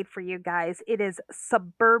neg bait for you guys. It is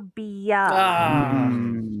suburbia.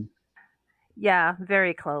 Yeah,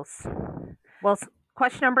 very close. Well,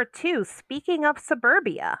 question number 2. Speaking of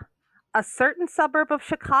suburbia, a certain suburb of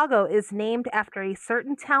Chicago is named after a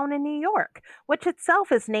certain town in New York, which itself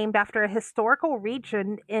is named after a historical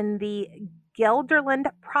region in the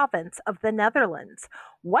Gelderland province of the Netherlands.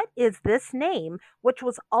 What is this name, which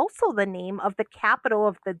was also the name of the capital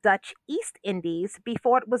of the Dutch East Indies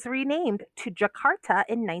before it was renamed to Jakarta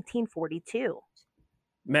in 1942?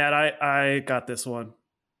 Matt, I got this one.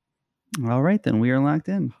 All right, then we are locked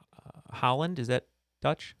in. Holland, is that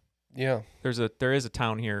Dutch? Yeah. There is a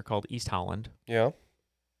town here called East Holland. Yeah.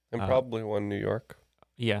 And probably one in New York.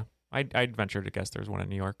 Yeah. I'd venture to guess there's one in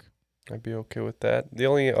New York. I'd be okay with that. The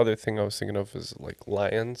only other thing I was thinking of is like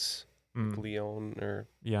Lions, Lyon, or...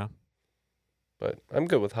 Yeah. But I'm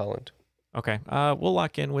good with Holland. Okay. We'll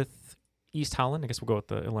lock in with East Holland. I guess we'll go with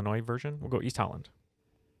the Illinois version. We'll go East Holland.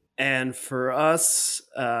 And for us,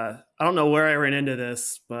 I don't know where I ran into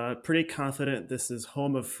this, but pretty confident this is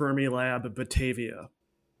home of Fermilab Batavia.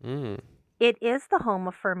 It is the home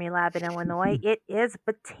of Fermilab in Illinois. It is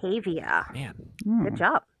Batavia. Man. Good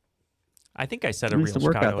job. I think I said It a used real to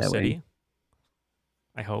work out Chicago that way. city.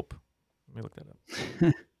 I hope. Let me look that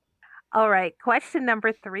up. All right, question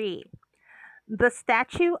number 3. The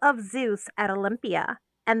statue of Zeus at Olympia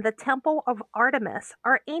and the temple of Artemis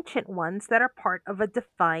are ancient ones that are part of a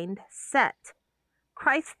defined set.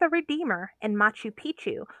 Christ the Redeemer and Machu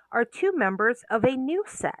Picchu are 2 members of a new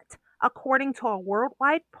set, according to a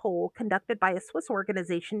worldwide poll conducted by a Swiss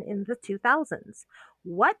organization in the 2000s.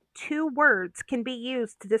 What 2 words can be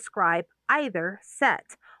used to describe either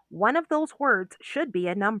set? One of those words should be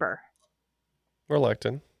a number. We're locked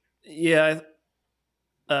in. Yeah,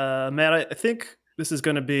 Matt, I think this is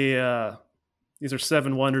going to be, these are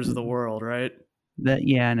 7 wonders of the world, right?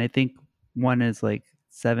 And I think one is like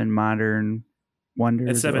 7 modern wonders.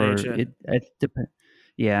 And 7 ancient. It depends.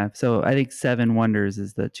 Yeah, so I think 7 wonders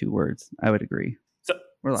is the 2 words. I would agree.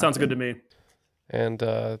 Sounds good to me. And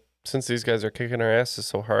since these guys are kicking our asses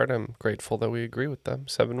so hard, I'm grateful that we agree with them.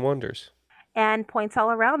 7 wonders. And points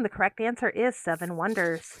all around. The correct answer is 7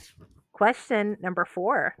 wonders. Question number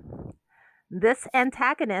 4. This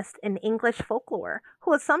antagonist in English folklore,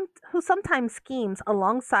 who sometimes schemes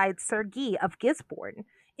alongside Sir Guy of Gisborne,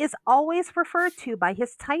 is always referred to by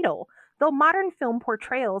his title, though modern film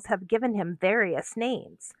portrayals have given him various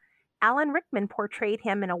names. Alan Rickman portrayed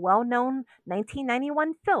him in a well-known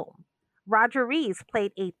 1991 film. Roger Rees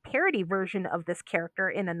played a parody version of this character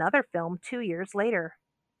in another film 2 years later.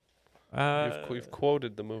 We've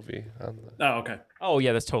quoted the movie on the... Oh, okay. Oh,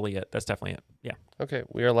 yeah, that's totally it. That's definitely it. Yeah. Okay,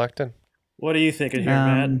 we are locked in. What are you thinking here,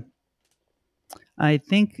 Matt? I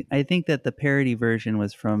think that the parody version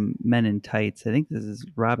was from Men in Tights. I think this is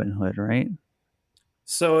Robin Hood, right?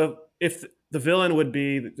 So if the villain would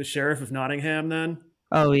be the Sheriff of Nottingham, then?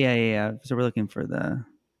 Oh, yeah. So we're looking for the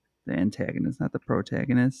antagonist, not the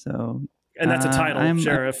protagonist. So, and that's a title,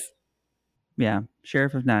 Sheriff. Yeah,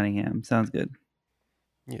 Sheriff of Nottingham. Sounds good.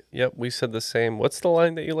 Yep, we said the same. What's the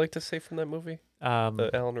line that you like to say from that movie? The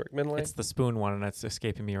Alan Rickman line? It's the spoon one, and it's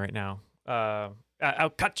escaping me right now. I'll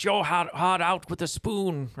cut your heart out with a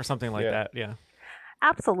spoon, or something like that. Yeah.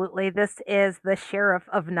 Absolutely. This is the Sheriff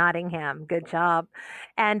of Nottingham. Good job.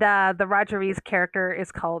 And the Roger Rees character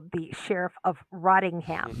is called the Sheriff of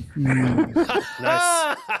Rottingham.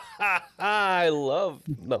 Nice. I love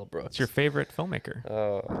Mel Brooks. It's your favorite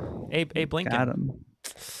filmmaker. Abe Lincoln. Got him.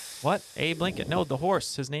 What? Abe Lincoln. No, the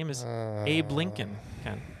horse. His name is Abe Lincoln.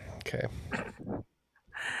 Ken. Okay.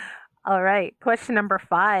 All right. Question number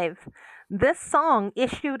 5. This song,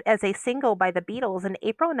 issued as a single by the Beatles in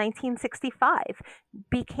April 1965,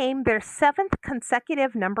 became their 7th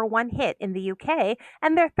consecutive #1 hit in the UK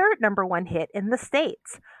and their 3rd #1 hit in the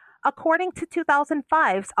States. According to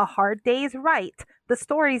 2005's A Hard Day's Right, the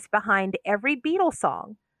stories behind every Beatles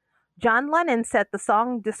song. John Lennon said the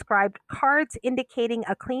song described cards indicating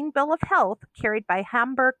a clean bill of health carried by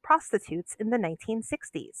Hamburg prostitutes in the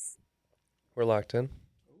 1960s. We're locked in.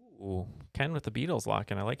 Ooh, Ken with the Beatles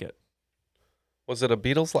lock-in. I like it. Was it a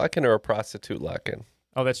Beatles lock-in or a prostitute lock-in?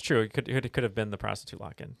 Oh, that's true. It could have been the prostitute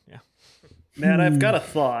lock-in. Yeah. Matt, I've got a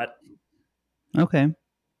thought. Okay.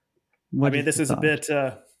 This is a bit...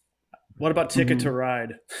 what about Ticket to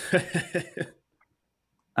Ride?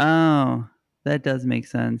 Oh, that does make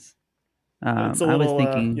sense. It's a little, I was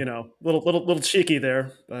thinking, little cheeky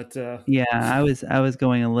there, but yeah, I was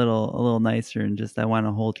going a little nicer and just I want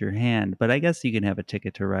to hold your hand, but I guess you can have a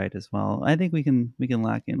Ticket to Ride as well. I think we can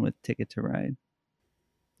lock in with Ticket to Ride.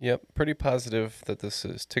 Yep, pretty positive that this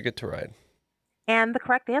is Ticket to Ride. And the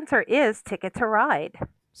correct answer is Ticket to Ride.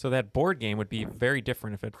 So that board game would be very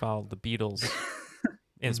different if it followed the Beatles.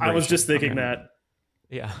 I was just thinking that.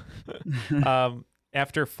 Yeah.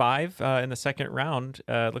 After 5 in the second round,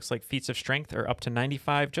 it looks like feats of strength are up to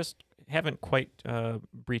 95. Just haven't quite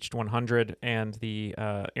breached 100, and the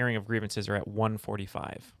airing of grievances are at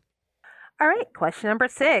 145. All right, question number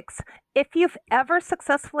 6. If you've ever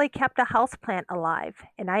successfully kept a houseplant alive,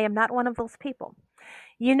 and I am not one of those people,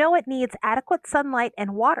 you know it needs adequate sunlight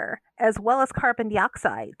and water, as well as carbon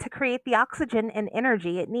dioxide, to create the oxygen and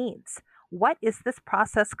energy it needs. What is this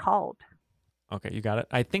process called? Okay, you got it.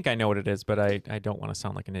 I think I know what it is, but I don't want to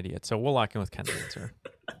sound like an idiot. So we'll lock in with Ken's answer.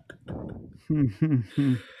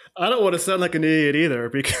 I don't want to sound like an idiot either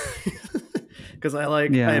because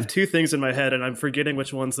I have 2 things in my head and I'm forgetting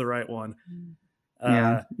which one's the right one.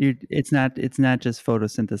 It's not just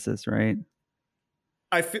photosynthesis, right?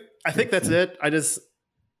 I think that's it.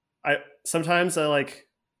 sometimes I feel like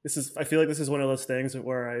this is one of those things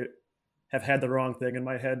where I have had the wrong thing in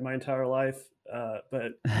my head my entire life.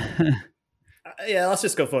 But yeah, let's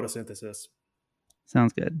just go photosynthesis.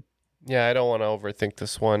 Sounds good. Yeah, I don't want to overthink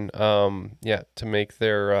this one. To make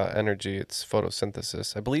their energy, it's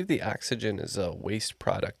photosynthesis. I believe the oxygen is a waste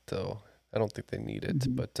product, though. I don't think they need it.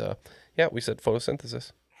 Mm-hmm. But we said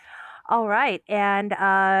photosynthesis. All right. And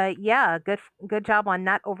good job on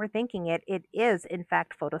not overthinking it. It is, in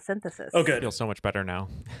fact, photosynthesis. Oh, good. I feel so much better now.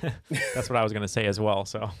 That's what I was going to say as well.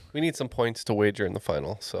 So we need some points to wager in the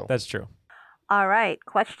final. So that's true. All right.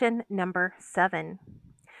 Question number 7.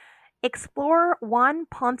 Explorer Juan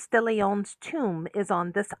Ponce de Leon's tomb is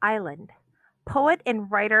on this island. Poet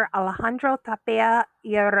and writer Alejandro Tapia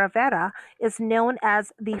y Rivera is known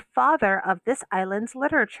as the father of this island's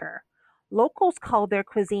literature. Locals call their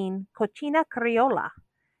cuisine cocina criolla.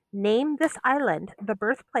 Name this island the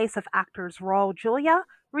birthplace of actors Raul Julia,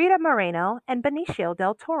 Rita Moreno, and Benicio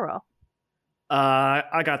del Toro.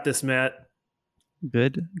 I got this, Matt.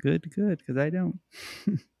 Good, because I don't.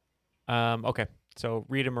 Okay. So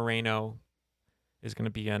Rita Moreno is going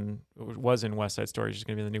to be was in West Side Story. She's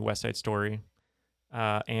going to be in the new West Side Story.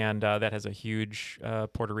 And that has a huge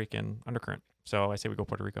Puerto Rican undercurrent. So I say we go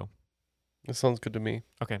Puerto Rico. That sounds good to me.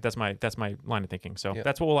 Okay, that's my line of thinking. So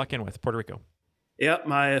that's what we'll lock in with, Puerto Rico. Yep,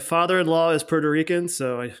 my father-in-law is Puerto Rican,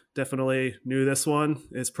 so I definitely knew this one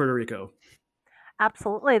is Puerto Rico.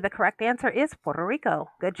 Absolutely. The correct answer is Puerto Rico.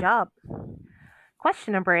 Good job.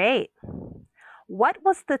 Question number 8. What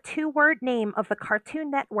was the 2-word name of the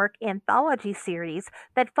Cartoon Network anthology series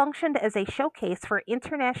that functioned as a showcase for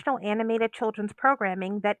international animated children's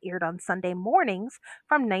programming that aired on Sunday mornings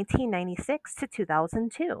from 1996 to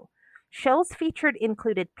 2002? Shows featured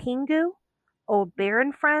included Pingu, Old Bear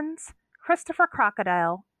and Friends, Christopher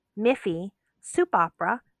Crocodile, Miffy, Soup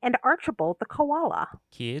Opera, and Archibald the Koala.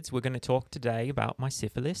 Kids, we're going to talk today about my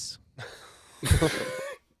syphilis.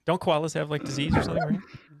 Don't koalas have disease or something, right?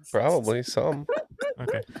 Probably some.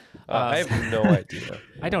 Okay. I have no idea.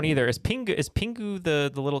 I don't either. Is Pingu the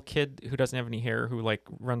little kid who doesn't have any hair who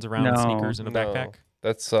runs around in sneakers and a backpack?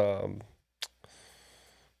 That's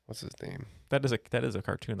what's his name? That is a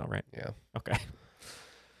cartoon though, right? Yeah. Okay.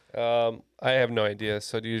 I have no idea.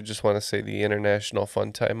 So do you just want to say the International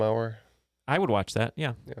Fun Time Hour? I would watch that.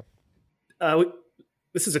 Yeah. Yeah.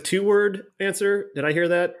 This is a 2-word answer. Did I hear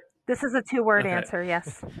that? This is a 2-word answer,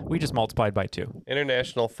 yes. We just multiplied by 2.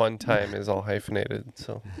 International Fun Time is all hyphenated,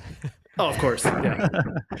 so. Oh, of course. Yeah.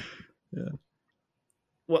 Yeah.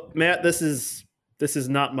 Well, Matt, this is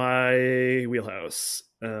not my wheelhouse.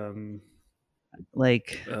 International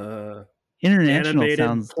animated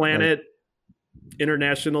sounds planet.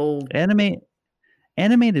 International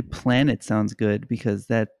animated planet sounds good because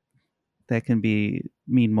that can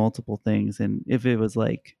mean multiple things, and if it was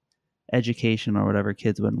education or whatever,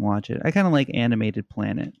 kids wouldn't watch it. I kind of like animated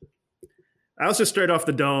planet. I was just straight off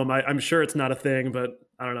the dome. I'm sure it's not a thing, but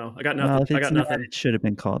I don't know. I got nothing. Well, if it's not, it should have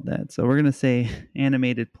been called that. So we're gonna say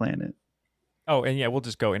animated planet. Oh, and we'll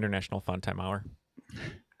just go International Fun Time Hour.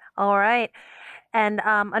 All right. And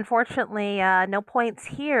unfortunately, no points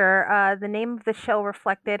here. The name of the show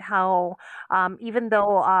reflected how, even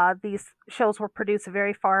though these shows were produced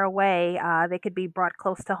very far away, they could be brought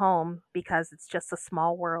close to home because it's just a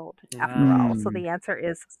small world after all. So the answer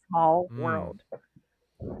is small world.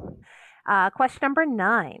 Question number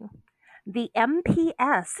 9. The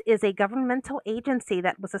MPS is a governmental agency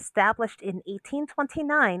that was established in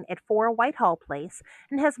 1829 at 4 Whitehall Place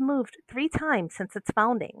and has moved 3 times since its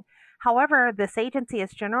founding. However, this agency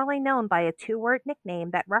is generally known by a 2-word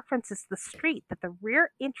nickname that references the street that the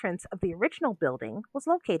rear entrance of the original building was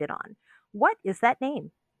located on. What is that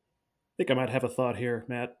name? I think I might have a thought here,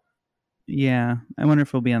 Matt. Yeah, I wonder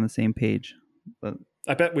if we'll be on the same page. But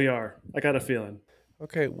I bet we are. I got a feeling.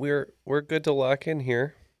 Okay, we're good to lock in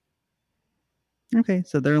here. Okay,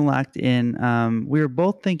 so they're locked in. We were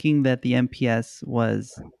both thinking that the MPS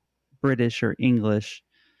was British or English.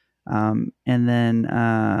 And then,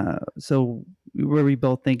 so were we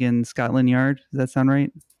both thinking Scotland Yard? Does that sound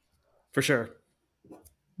right? For sure.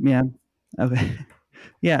 Yeah. Okay.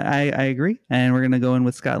 Yeah, I agree. And we're going to go in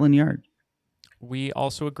with Scotland Yard. We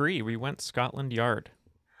also agree. We went Scotland Yard.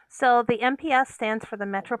 So the MPS stands for the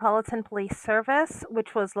Metropolitan Police Service,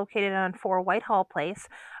 which was located on 4 Whitehall Place.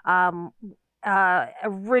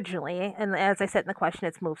 Originally, and as I said in the question,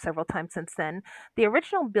 it's moved several times since then. The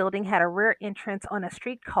original building had a rear entrance on a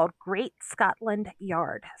street called Great Scotland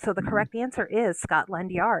Yard. So the correct answer is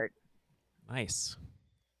Scotland Yard. Nice.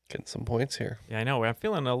 Getting some points here. Yeah, I know. I'm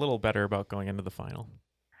feeling a little better about going into the final.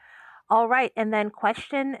 All right, and then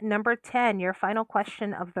question number 10, your final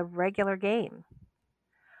question of the regular game.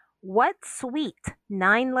 What sweet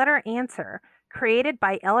 9-letter answer created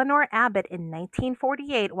by Eleanor Abbott in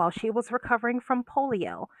 1948 while she was recovering from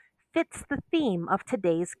polio fits the theme of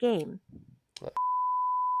today's game?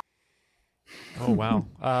 Oh, wow.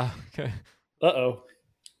 Okay. Uh-oh.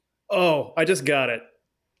 Oh, I just got it.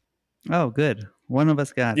 Oh, good. One of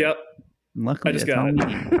us got Yep. it. Luckily, I just that's got all it.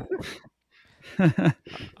 we need.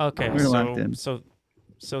 Okay, We're locked in. So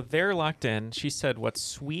they're locked in. She said, "What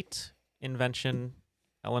sweet invention,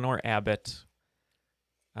 Eleanor Abbott,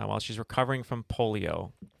 while she's recovering from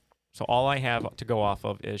polio." So all I have to go off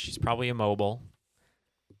of is she's probably immobile.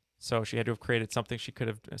 So she had to have created something. She could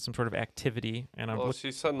have some sort of activity. And Well,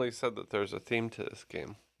 she suddenly said that there's a theme to this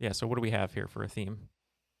game. yeah. So what do we have here for a theme?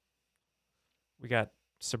 We got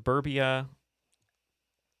suburbia.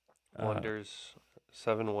 Wonders,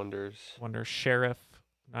 7 Wonders. Wonders, Sheriff,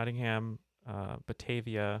 Nottingham,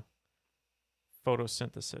 Batavia,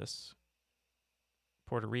 photosynthesis,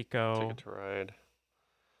 Puerto Rico. Ticket to Ride.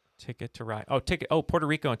 Ticket to Ride. Oh, Puerto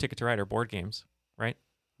Rico and Ticket to Ride are board games, right?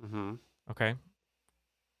 Mm-hmm. Okay.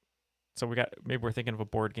 So maybe we're thinking of a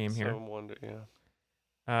board game here. 7 Wonder, yeah.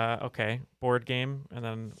 Okay, board game, and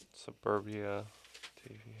then Suburbia,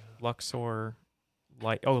 Batavia. Luxor,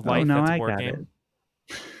 Life. no, That's a I board got game.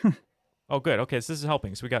 Oh, good. Okay, so this is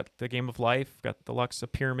helping. So we got the Game of Life, got the Luxor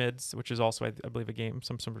Pyramids, which is also, I believe, a game,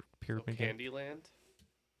 some sort of pyramid game. Candyland?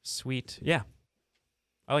 Sweet. Yeah.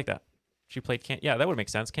 I like that. She played yeah, that would make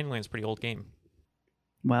sense. Candyland's a pretty old game.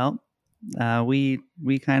 Well, we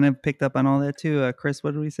kind of picked up on all that too. Chris,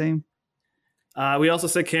 what did we say? We also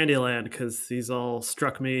said Candyland because these all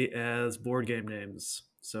struck me as board game names.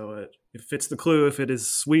 So it fits the clue if it is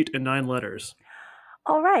sweet in 9 letters.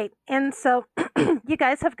 All right. And so you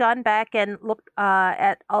guys have gone back and looked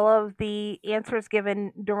at all of the answers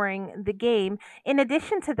given during the game. In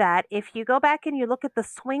addition to that, if you go back and you look at the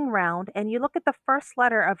swing round and you look at the first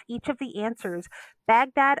letter of each of the answers,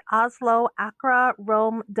 Baghdad, Oslo, Accra,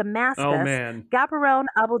 Rome, Damascus, Gaborone,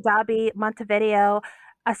 Abu Dhabi, Montevideo,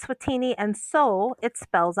 Eswatini, and Seoul, it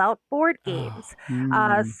spells out board games.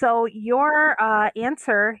 So your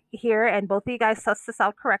answer here, and both of you guys sussed this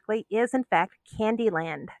out correctly, is in fact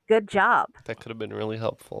Candyland. Good job. That could have been really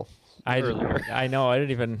helpful. I know. I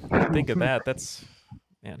didn't even think of that. That's,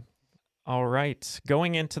 man. All right.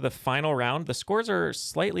 Going into the final round, the scores are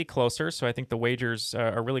slightly closer, so I think the wagers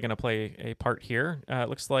are really going to play a part here. It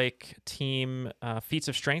looks like Team Feats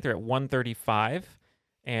of Strength are at 135.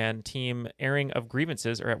 And Team Airing of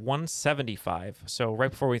Grievances are at 175. So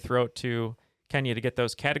right before we throw it to Kenya to get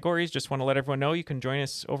those categories, just want to let everyone know you can join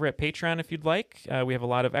us over at Patreon if you'd like. We have a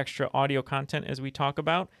lot of extra audio content as we talk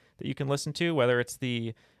about that you can listen to, whether it's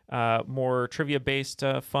the more trivia-based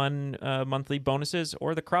fun monthly bonuses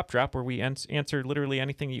or the crop drop where we answer literally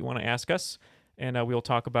anything that you want to ask us. And we'll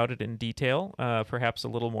talk about it in detail, perhaps a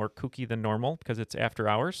little more kooky than normal because it's after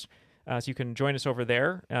hours. So you can join us over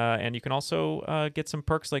there, and you can also get some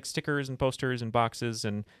perks like stickers and posters and boxes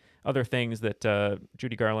and other things that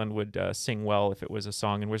Judy Garland would sing well if it was a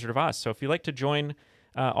song in Wizard of Oz. So if you'd like to join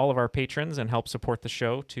all of our patrons and help support the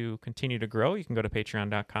show to continue to grow, you can go to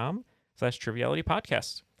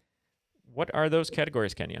patreon.com/trivialitypodcast. What are those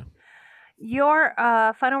categories, Kenya? Your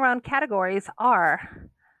final round categories are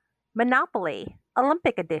Monopoly,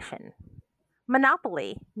 Olympic Edition,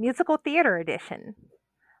 Monopoly, Musical Theater Edition,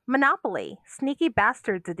 Monopoly, Sneaky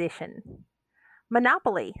Bastards Edition,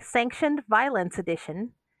 Monopoly, Sanctioned Violence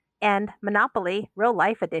Edition, and Monopoly, Real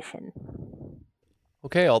Life Edition.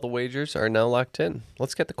 Okay, all the wagers are now locked in.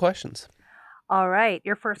 Let's get the questions. All right,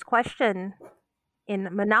 your first question in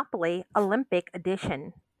Monopoly, Olympic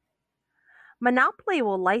Edition. Monopoly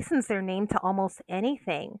will license their name to almost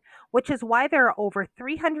anything, which is why there are over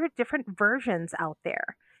 300 different versions out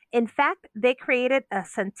there. In fact, they created a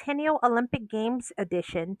Centennial Olympic Games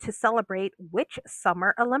edition to celebrate which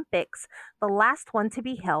Summer Olympics, the last one to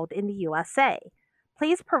be held in the USA.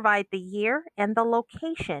 Please provide the year and the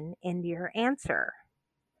location in your answer.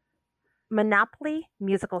 Monopoly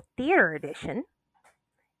Musical Theater Edition.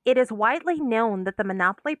 It is widely known that the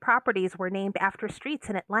Monopoly properties were named after streets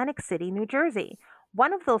in Atlantic City, New Jersey.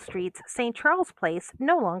 One of those streets, St. Charles Place,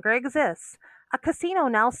 no longer exists. A casino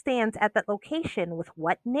now stands at that location with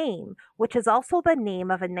what name, which is also the name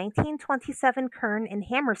of a 1927 Kern and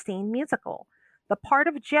Hammerstein musical. The part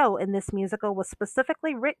of Joe in this musical was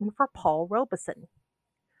specifically written for Paul Robeson.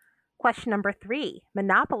 Question number 3,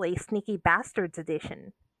 Monopoly Sneaky Bastards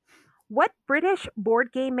Edition. What British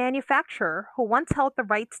board game manufacturer, who once held the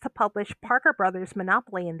rights to publish Parker Brothers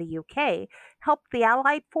Monopoly in the UK, helped the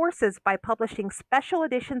Allied forces by publishing special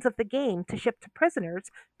editions of the game to ship to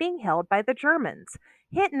prisoners being held by the Germans?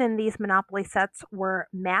 Hidden in these Monopoly sets were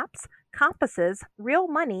maps, compasses, real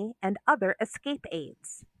money, and other escape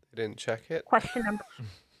aids. They didn't check it. Question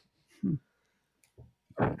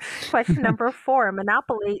number 4,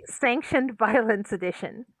 Monopoly Sanctioned Violence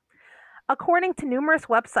Edition. According to numerous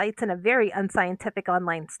websites and a very unscientific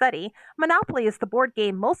online study, Monopoly is the board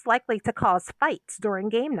game most likely to cause fights during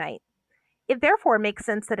game night. It therefore makes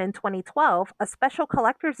sense that in 2012, a special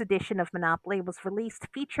collector's edition of Monopoly was released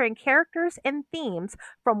featuring characters and themes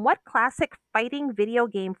from what classic fighting video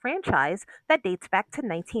game franchise that dates back to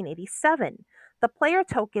 1987. The player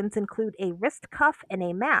tokens include a wrist cuff and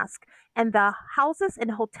a mask, and the houses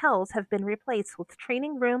and hotels have been replaced with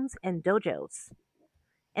training rooms and dojos.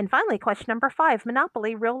 And finally, question number 5,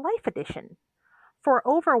 Monopoly Real Life Edition. For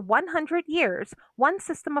over 100 years, one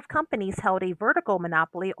system of companies held a vertical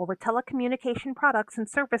monopoly over telecommunication products and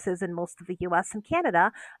services in most of the US and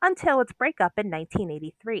Canada until its breakup in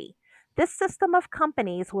 1983. This system of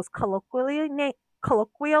companies was colloquially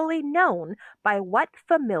known by what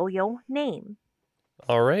familial name?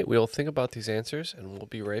 All right, we'll think about these answers and we'll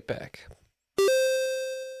be right back.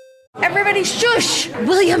 Everybody shush!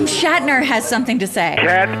 William Shatner has something to say.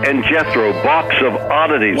 Cat and Jethro, box of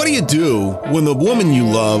oddities. What do you do when the woman you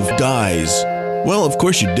love dies? Well, of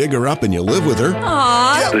course you dig her up and you live with her.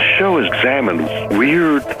 Aww. The show examines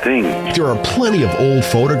weird things. There are plenty of old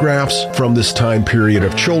photographs from this time period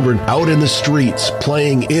of children out in the streets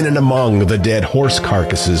playing in and among the dead horse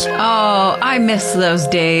carcasses. Oh, I miss those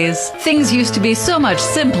days. Things used to be so much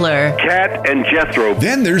simpler. Cat and Jethro.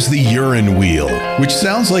 Then there's the urine wheel, which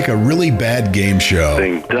sounds like a really bad game show.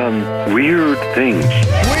 They've done weird things.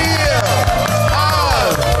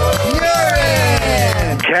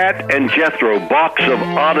 Cat and Jethro, box of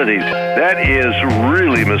oddities. That is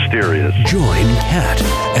really mysterious. Join Cat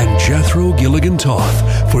and Jethro Gilligan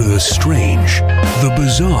Toth for the strange, the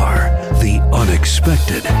bizarre, the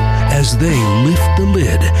unexpected, as they lift the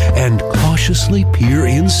lid and cautiously peer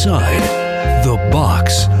inside the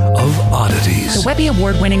Box of Oddities. The Webby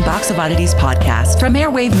Award-winning Box of Oddities podcast from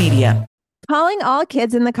Airwave Media. Calling all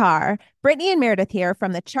kids in the car. Brittany and Meredith here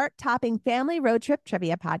from the chart-topping Family Road Trip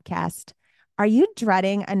Trivia podcast. Are you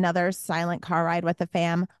dreading another silent car ride with the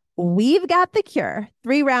fam? We've got the cure.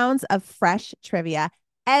 3 rounds of fresh trivia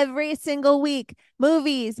every single week.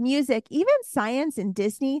 Movies, music, even science and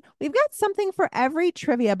Disney. We've got something for every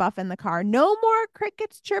trivia buff in the car. No more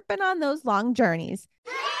crickets chirping on those long journeys.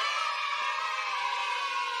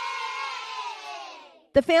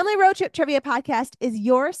 The Family Road Trip Trivia Podcast is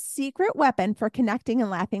your secret weapon for connecting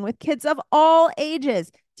and laughing with kids of all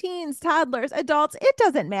ages. Teens, toddlers, adults, it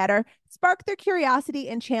doesn't matter. Spark their curiosity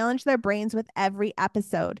and challenge their brains with every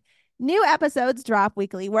episode. New episodes drop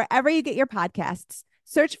weekly wherever you get your podcasts.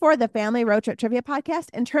 Search for the Family Road Trip Trivia Podcast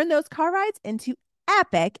and turn those car rides into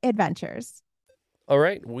epic adventures. All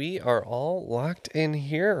right, we are all locked in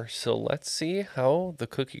here, so let's see how the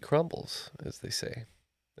cookie crumbles, as they say.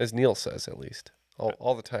 As Neil says, at least.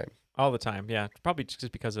 All the time. All the time, yeah. Probably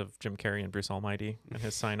just because of Jim Carrey and Bruce Almighty and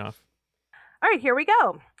his sign-off. All right, here we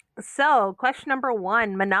go. So, question number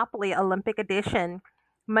 1, Monopoly Olympic Edition.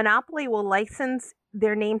 Monopoly will license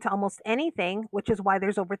their name to almost anything, which is why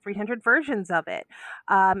there's over 300 versions of it.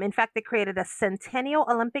 In fact, they created a Centennial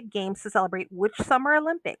Olympic Games to celebrate which Summer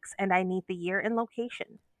Olympics, and I need the year and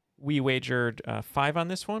location. We wagered 5 on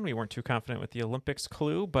this one. We weren't too confident with the Olympics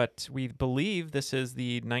clue, but we believe this is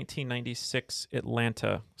the 1996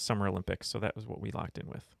 Atlanta Summer Olympics, so that was what we locked in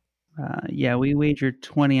with. Yeah, we wagered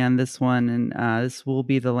 20 on this one, and this will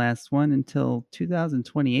be the last one until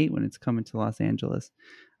 2028 when it's coming to Los Angeles.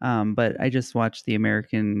 But I just watched the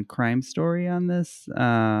American Crime Story on this,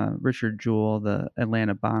 Richard Jewell, the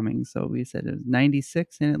Atlanta bombing. So we said it was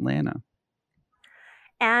 96 in Atlanta.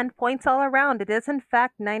 And points all around. It is, in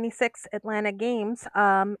fact, 96 Atlanta Games.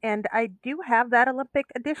 And I do have that Olympic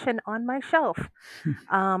edition on my shelf,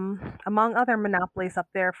 among other monopolies up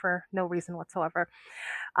there for no reason whatsoever.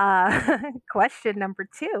 Question number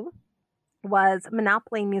 2 was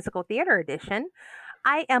Monopoly Musical Theater Edition.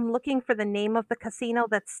 I am looking for the name of the casino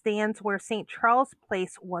that stands where St. Charles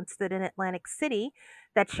Place once stood in Atlantic City,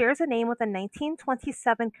 that shares a name with a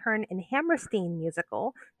 1927 Kern and Hammerstein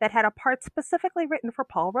musical that had a part specifically written for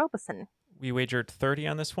Paul Robeson. We wagered 30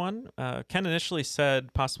 on this one. Ken initially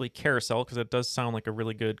said possibly Carousel because it does sound like a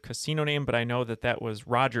really good casino name, but I know that was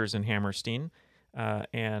Rogers and Hammerstein.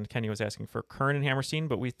 And Kenny was asking for Kern and Hammerstein,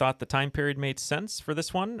 but we thought the time period made sense for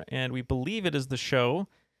this one, and we believe it is the show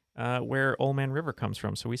where Old Man River comes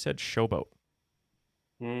from. So we said Showboat.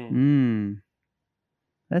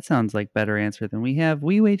 That sounds like better answer than we have.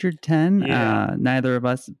 We wagered 10. Neither of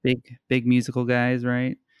us big musical guys,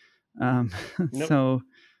 right? Nope. So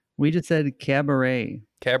We just said Cabaret.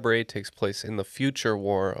 Cabaret takes place in the future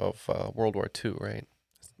war of World War II, right?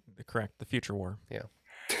 Correct. The future war. Yeah.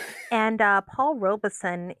 And Paul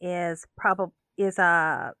Robeson is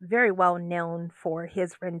very well known for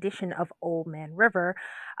his rendition of Old Man River,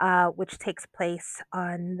 which takes place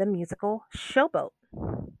on the musical Showboat.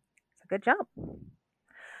 So good job.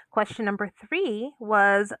 Question number 3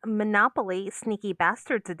 was Monopoly Sneaky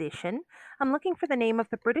Bastards Edition. I'm looking for the name of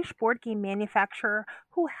the British board game manufacturer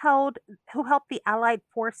who helped the Allied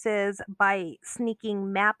forces by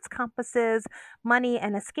sneaking maps, compasses, money,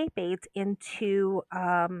 and escape aids into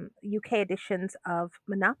UK editions of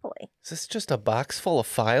Monopoly. Is this just a box full of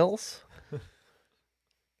files?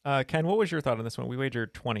 Ken, what was your thought on this one? We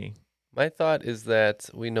wagered 20. My thought is that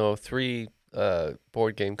we know 3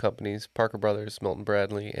 board game companies, Parker Brothers, Milton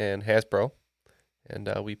Bradley, and Hasbro. And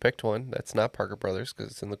we picked one that's not Parker Brothers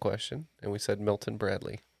because it's in the question. And we said Milton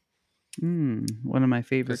Bradley. One of my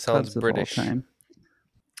favorite sounds clubs of British. all time.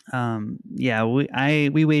 Yeah,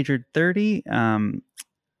 we wagered 30.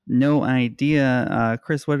 No idea.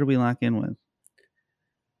 Chris, what did we lock in with?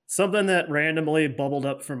 Something that randomly bubbled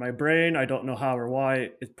up from my brain. I don't know how or why.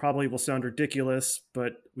 It probably will sound ridiculous,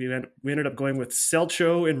 but we ended up going with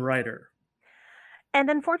Selcho and Ryder. And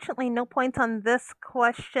unfortunately, no points on this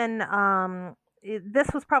question. This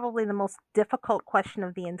was probably the most difficult question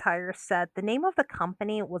of the entire set. The name of the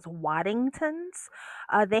company was Waddington's.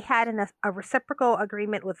 They had a reciprocal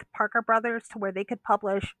agreement with Parker Brothers to where they could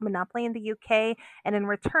publish Monopoly in the UK, and in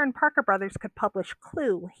return, Parker Brothers could publish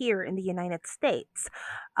Clue here in the United States.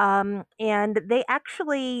 And they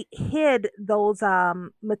actually hid those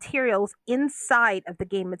materials inside of the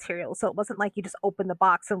game materials. So it wasn't like you just opened the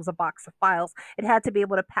box, it was a box of files. It had to be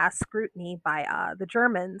able to pass scrutiny by the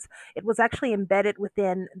Germans. It was actually embedded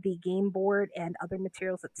within the game board and other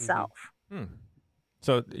materials itself. Mm-hmm.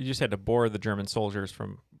 So you just had to bore the German soldiers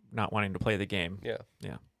from not wanting to play the game. Yeah.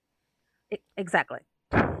 Exactly.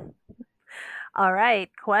 All right.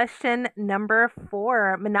 Question number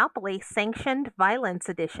 4, Monopoly Sanctioned Violence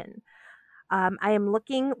Edition. I am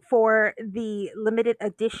looking for the limited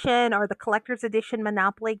edition or the collector's edition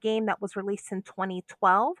Monopoly game that was released in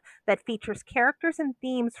 2012 that features characters and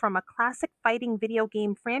themes from a classic fighting video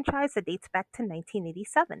game franchise that dates back to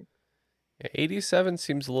 1987. Yeah, 87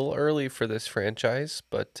 seems a little early for this franchise,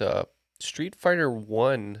 but Street Fighter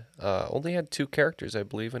 1 only had 2 characters, I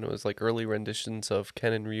believe, and it was like early renditions of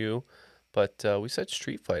Ken and Ryu, but we said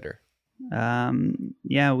Street Fighter.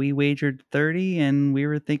 Yeah, we wagered 30 and we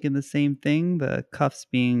were thinking the same thing. The cuffs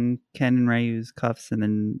being Ken and Ryu's cuffs and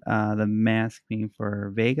then the mask being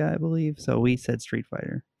for Vega, I believe. So we said Street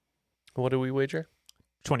Fighter. What did we wager?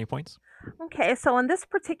 20 points. Okay, so in this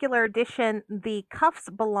particular edition, the cuffs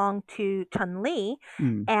belong to Chun-Li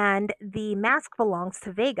and the mask belongs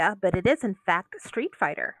to Vega, but it is in fact Street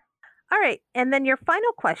Fighter. All right, and then your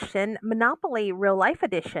final question, Monopoly Real Life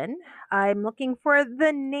Edition. I'm looking for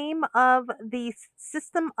the name of the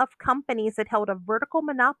system of companies that held a vertical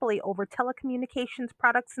monopoly over telecommunications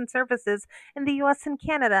products and services in the U.S. and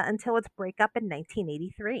Canada until its breakup in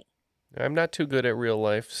 1983. I'm not too good at real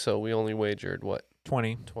life, so we only wagered, what?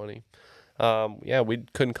 20. Yeah, we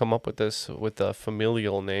couldn't come up with this with a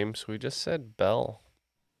familial name, so we just said Bell.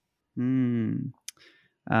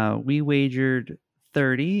 We wagered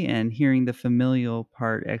 30, and hearing the familial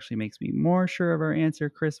part actually makes me more sure of our answer.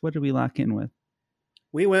 Chris, what did we lock in with?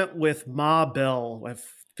 We went with Ma Bell. I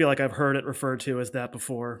feel like I've heard it referred to as that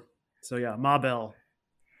before. So yeah, Ma Bell.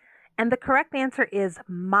 And the correct answer is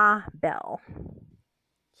Ma Bell.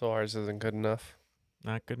 So ours isn't good enough?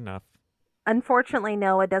 Not good enough. Unfortunately,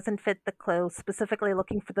 no, it doesn't fit the clue. Specifically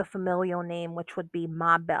looking for the familial name, which would be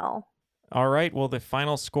Ma Bell. All right. Well, the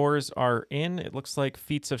final scores are in. It looks like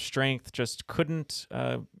Feats of Strength just couldn't,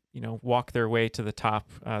 walk their way to the top.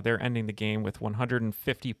 They're ending the game with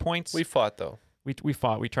 150 points. We fought, though. We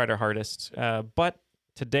fought. We tried our hardest. But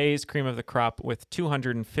today's cream of the crop with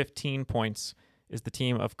 215 points is the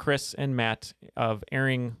team of Chris and Matt of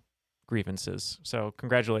Airing Grievances. So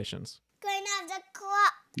congratulations.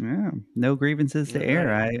 Yeah, no grievances to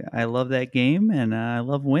air. I love that game, and I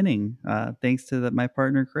love winning. Thanks to my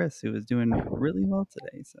partner Chris, who was doing really well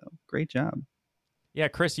today. So great job. Yeah,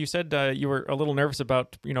 Chris, you said you were a little nervous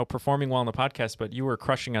about performing well on the podcast, but you were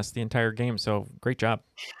crushing us the entire game. So great job.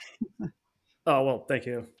 Oh well, thank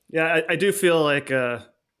you. Yeah, I do feel like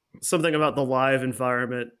something about the live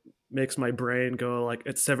environment makes my brain go like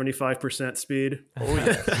at 75% speed. Oh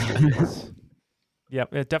yeah. Yeah,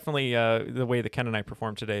 it definitely the way that Ken and I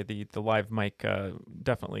performed today, the live mic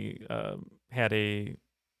definitely had a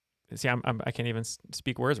See, I can't even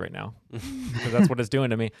speak words right now because that's what it's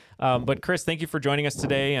doing to me. But Chris, thank you for joining us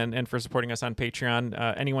today and for supporting us on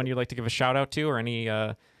Patreon. Anyone you'd like to give a shout out to, or any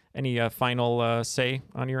final say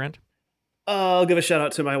on your end? I'll give a shout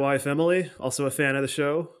out to my wife, Emily, also a fan of the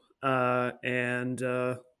show, and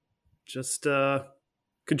just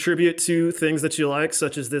contribute to things that you like,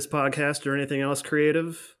 such as this podcast or anything else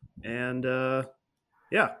creative. And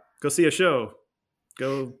yeah, go see a show.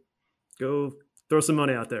 Go throw some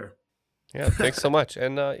money out there. Yeah, thanks so much.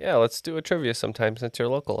 And yeah, let's do a trivia sometime since you're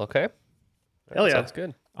local, okay? Hell yeah. Sounds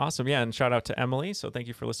good. Awesome. Yeah, and shout out to Emily. So thank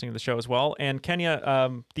you for listening to the show as well. And Kenya,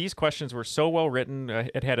 these questions were so well written.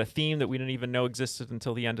 It had a theme that we didn't even know existed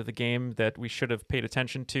until the end of the game that we should have paid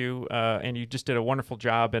attention to. And you just did a wonderful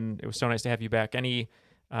job, and it was so nice to have you back. Anybody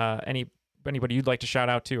you'd like to shout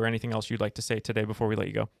out to, or anything else you'd like to say today before we let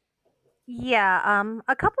you go? Yeah,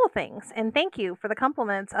 a couple of things, and thank you for the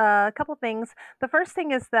compliments. A couple of things. The first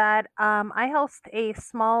thing is that I host a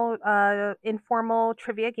small informal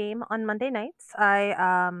trivia game on Monday nights.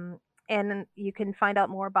 And you can find out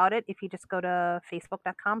more about it if you just go to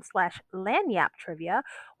facebook.com/lagniappe,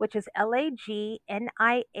 which is LAGNIAPPE.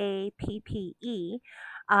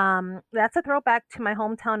 That's a throwback to my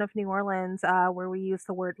hometown of New Orleans, where we use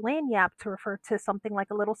the word lagniappe to refer to something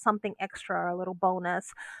like a little something extra or a little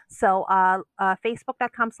bonus. So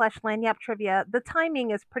facebook.com/lagniappe. The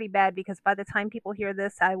timing is pretty bad because by the time people hear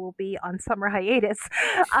this, I will be on summer hiatus.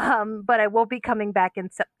 But I will be coming back in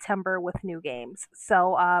September with new games.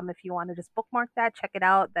 So if you want to just bookmark that, check it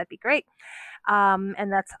out, that'd be great.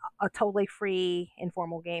 And that's a totally free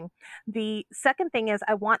informal game. The second thing is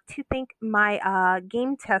I want to thank my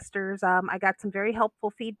game testers. I got some very helpful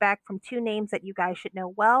feedback from two names that you guys should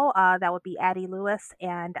know well. That would be Addie Lewis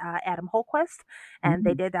and Adam Holquist. And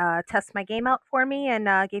they did test my game out for me and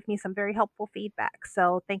gave me some very helpful feedback.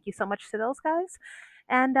 So thank you so much to those guys.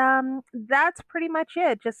 And that's pretty much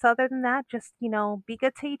it. Just other than that, just, be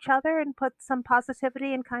good to each other and put some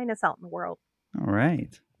positivity and kindness out in the world. All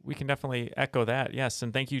right. We can definitely echo that, yes.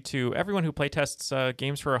 And thank you to everyone who playtests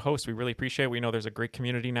games for a host. We really appreciate it. We know there's a great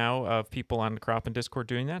community now of people on Crop and Discord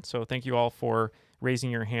doing that. So thank you all for raising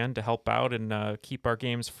your hand to help out and keep our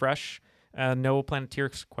games fresh. No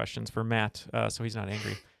Planeteer questions for Matt, so he's not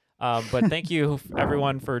angry. But thank you,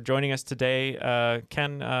 everyone, for joining us today.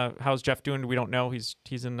 Ken, how's Jeff doing? We don't know. He's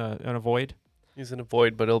in a void. He's in a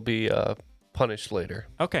void, but he'll be punished later.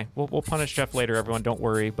 Okay, we'll punish Jeff later, everyone. Don't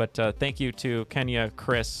worry. But thank you to Kenya,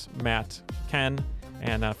 Chris, Matt, Ken,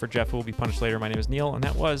 and for Jeff, who will be punished later. My name is Neil, and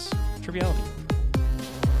that was Triviality.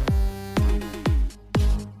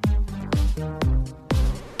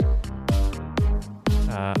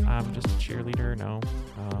 I'm just a cheerleader. No.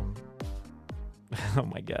 Oh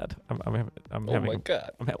my God. I'm having a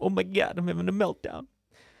meltdown.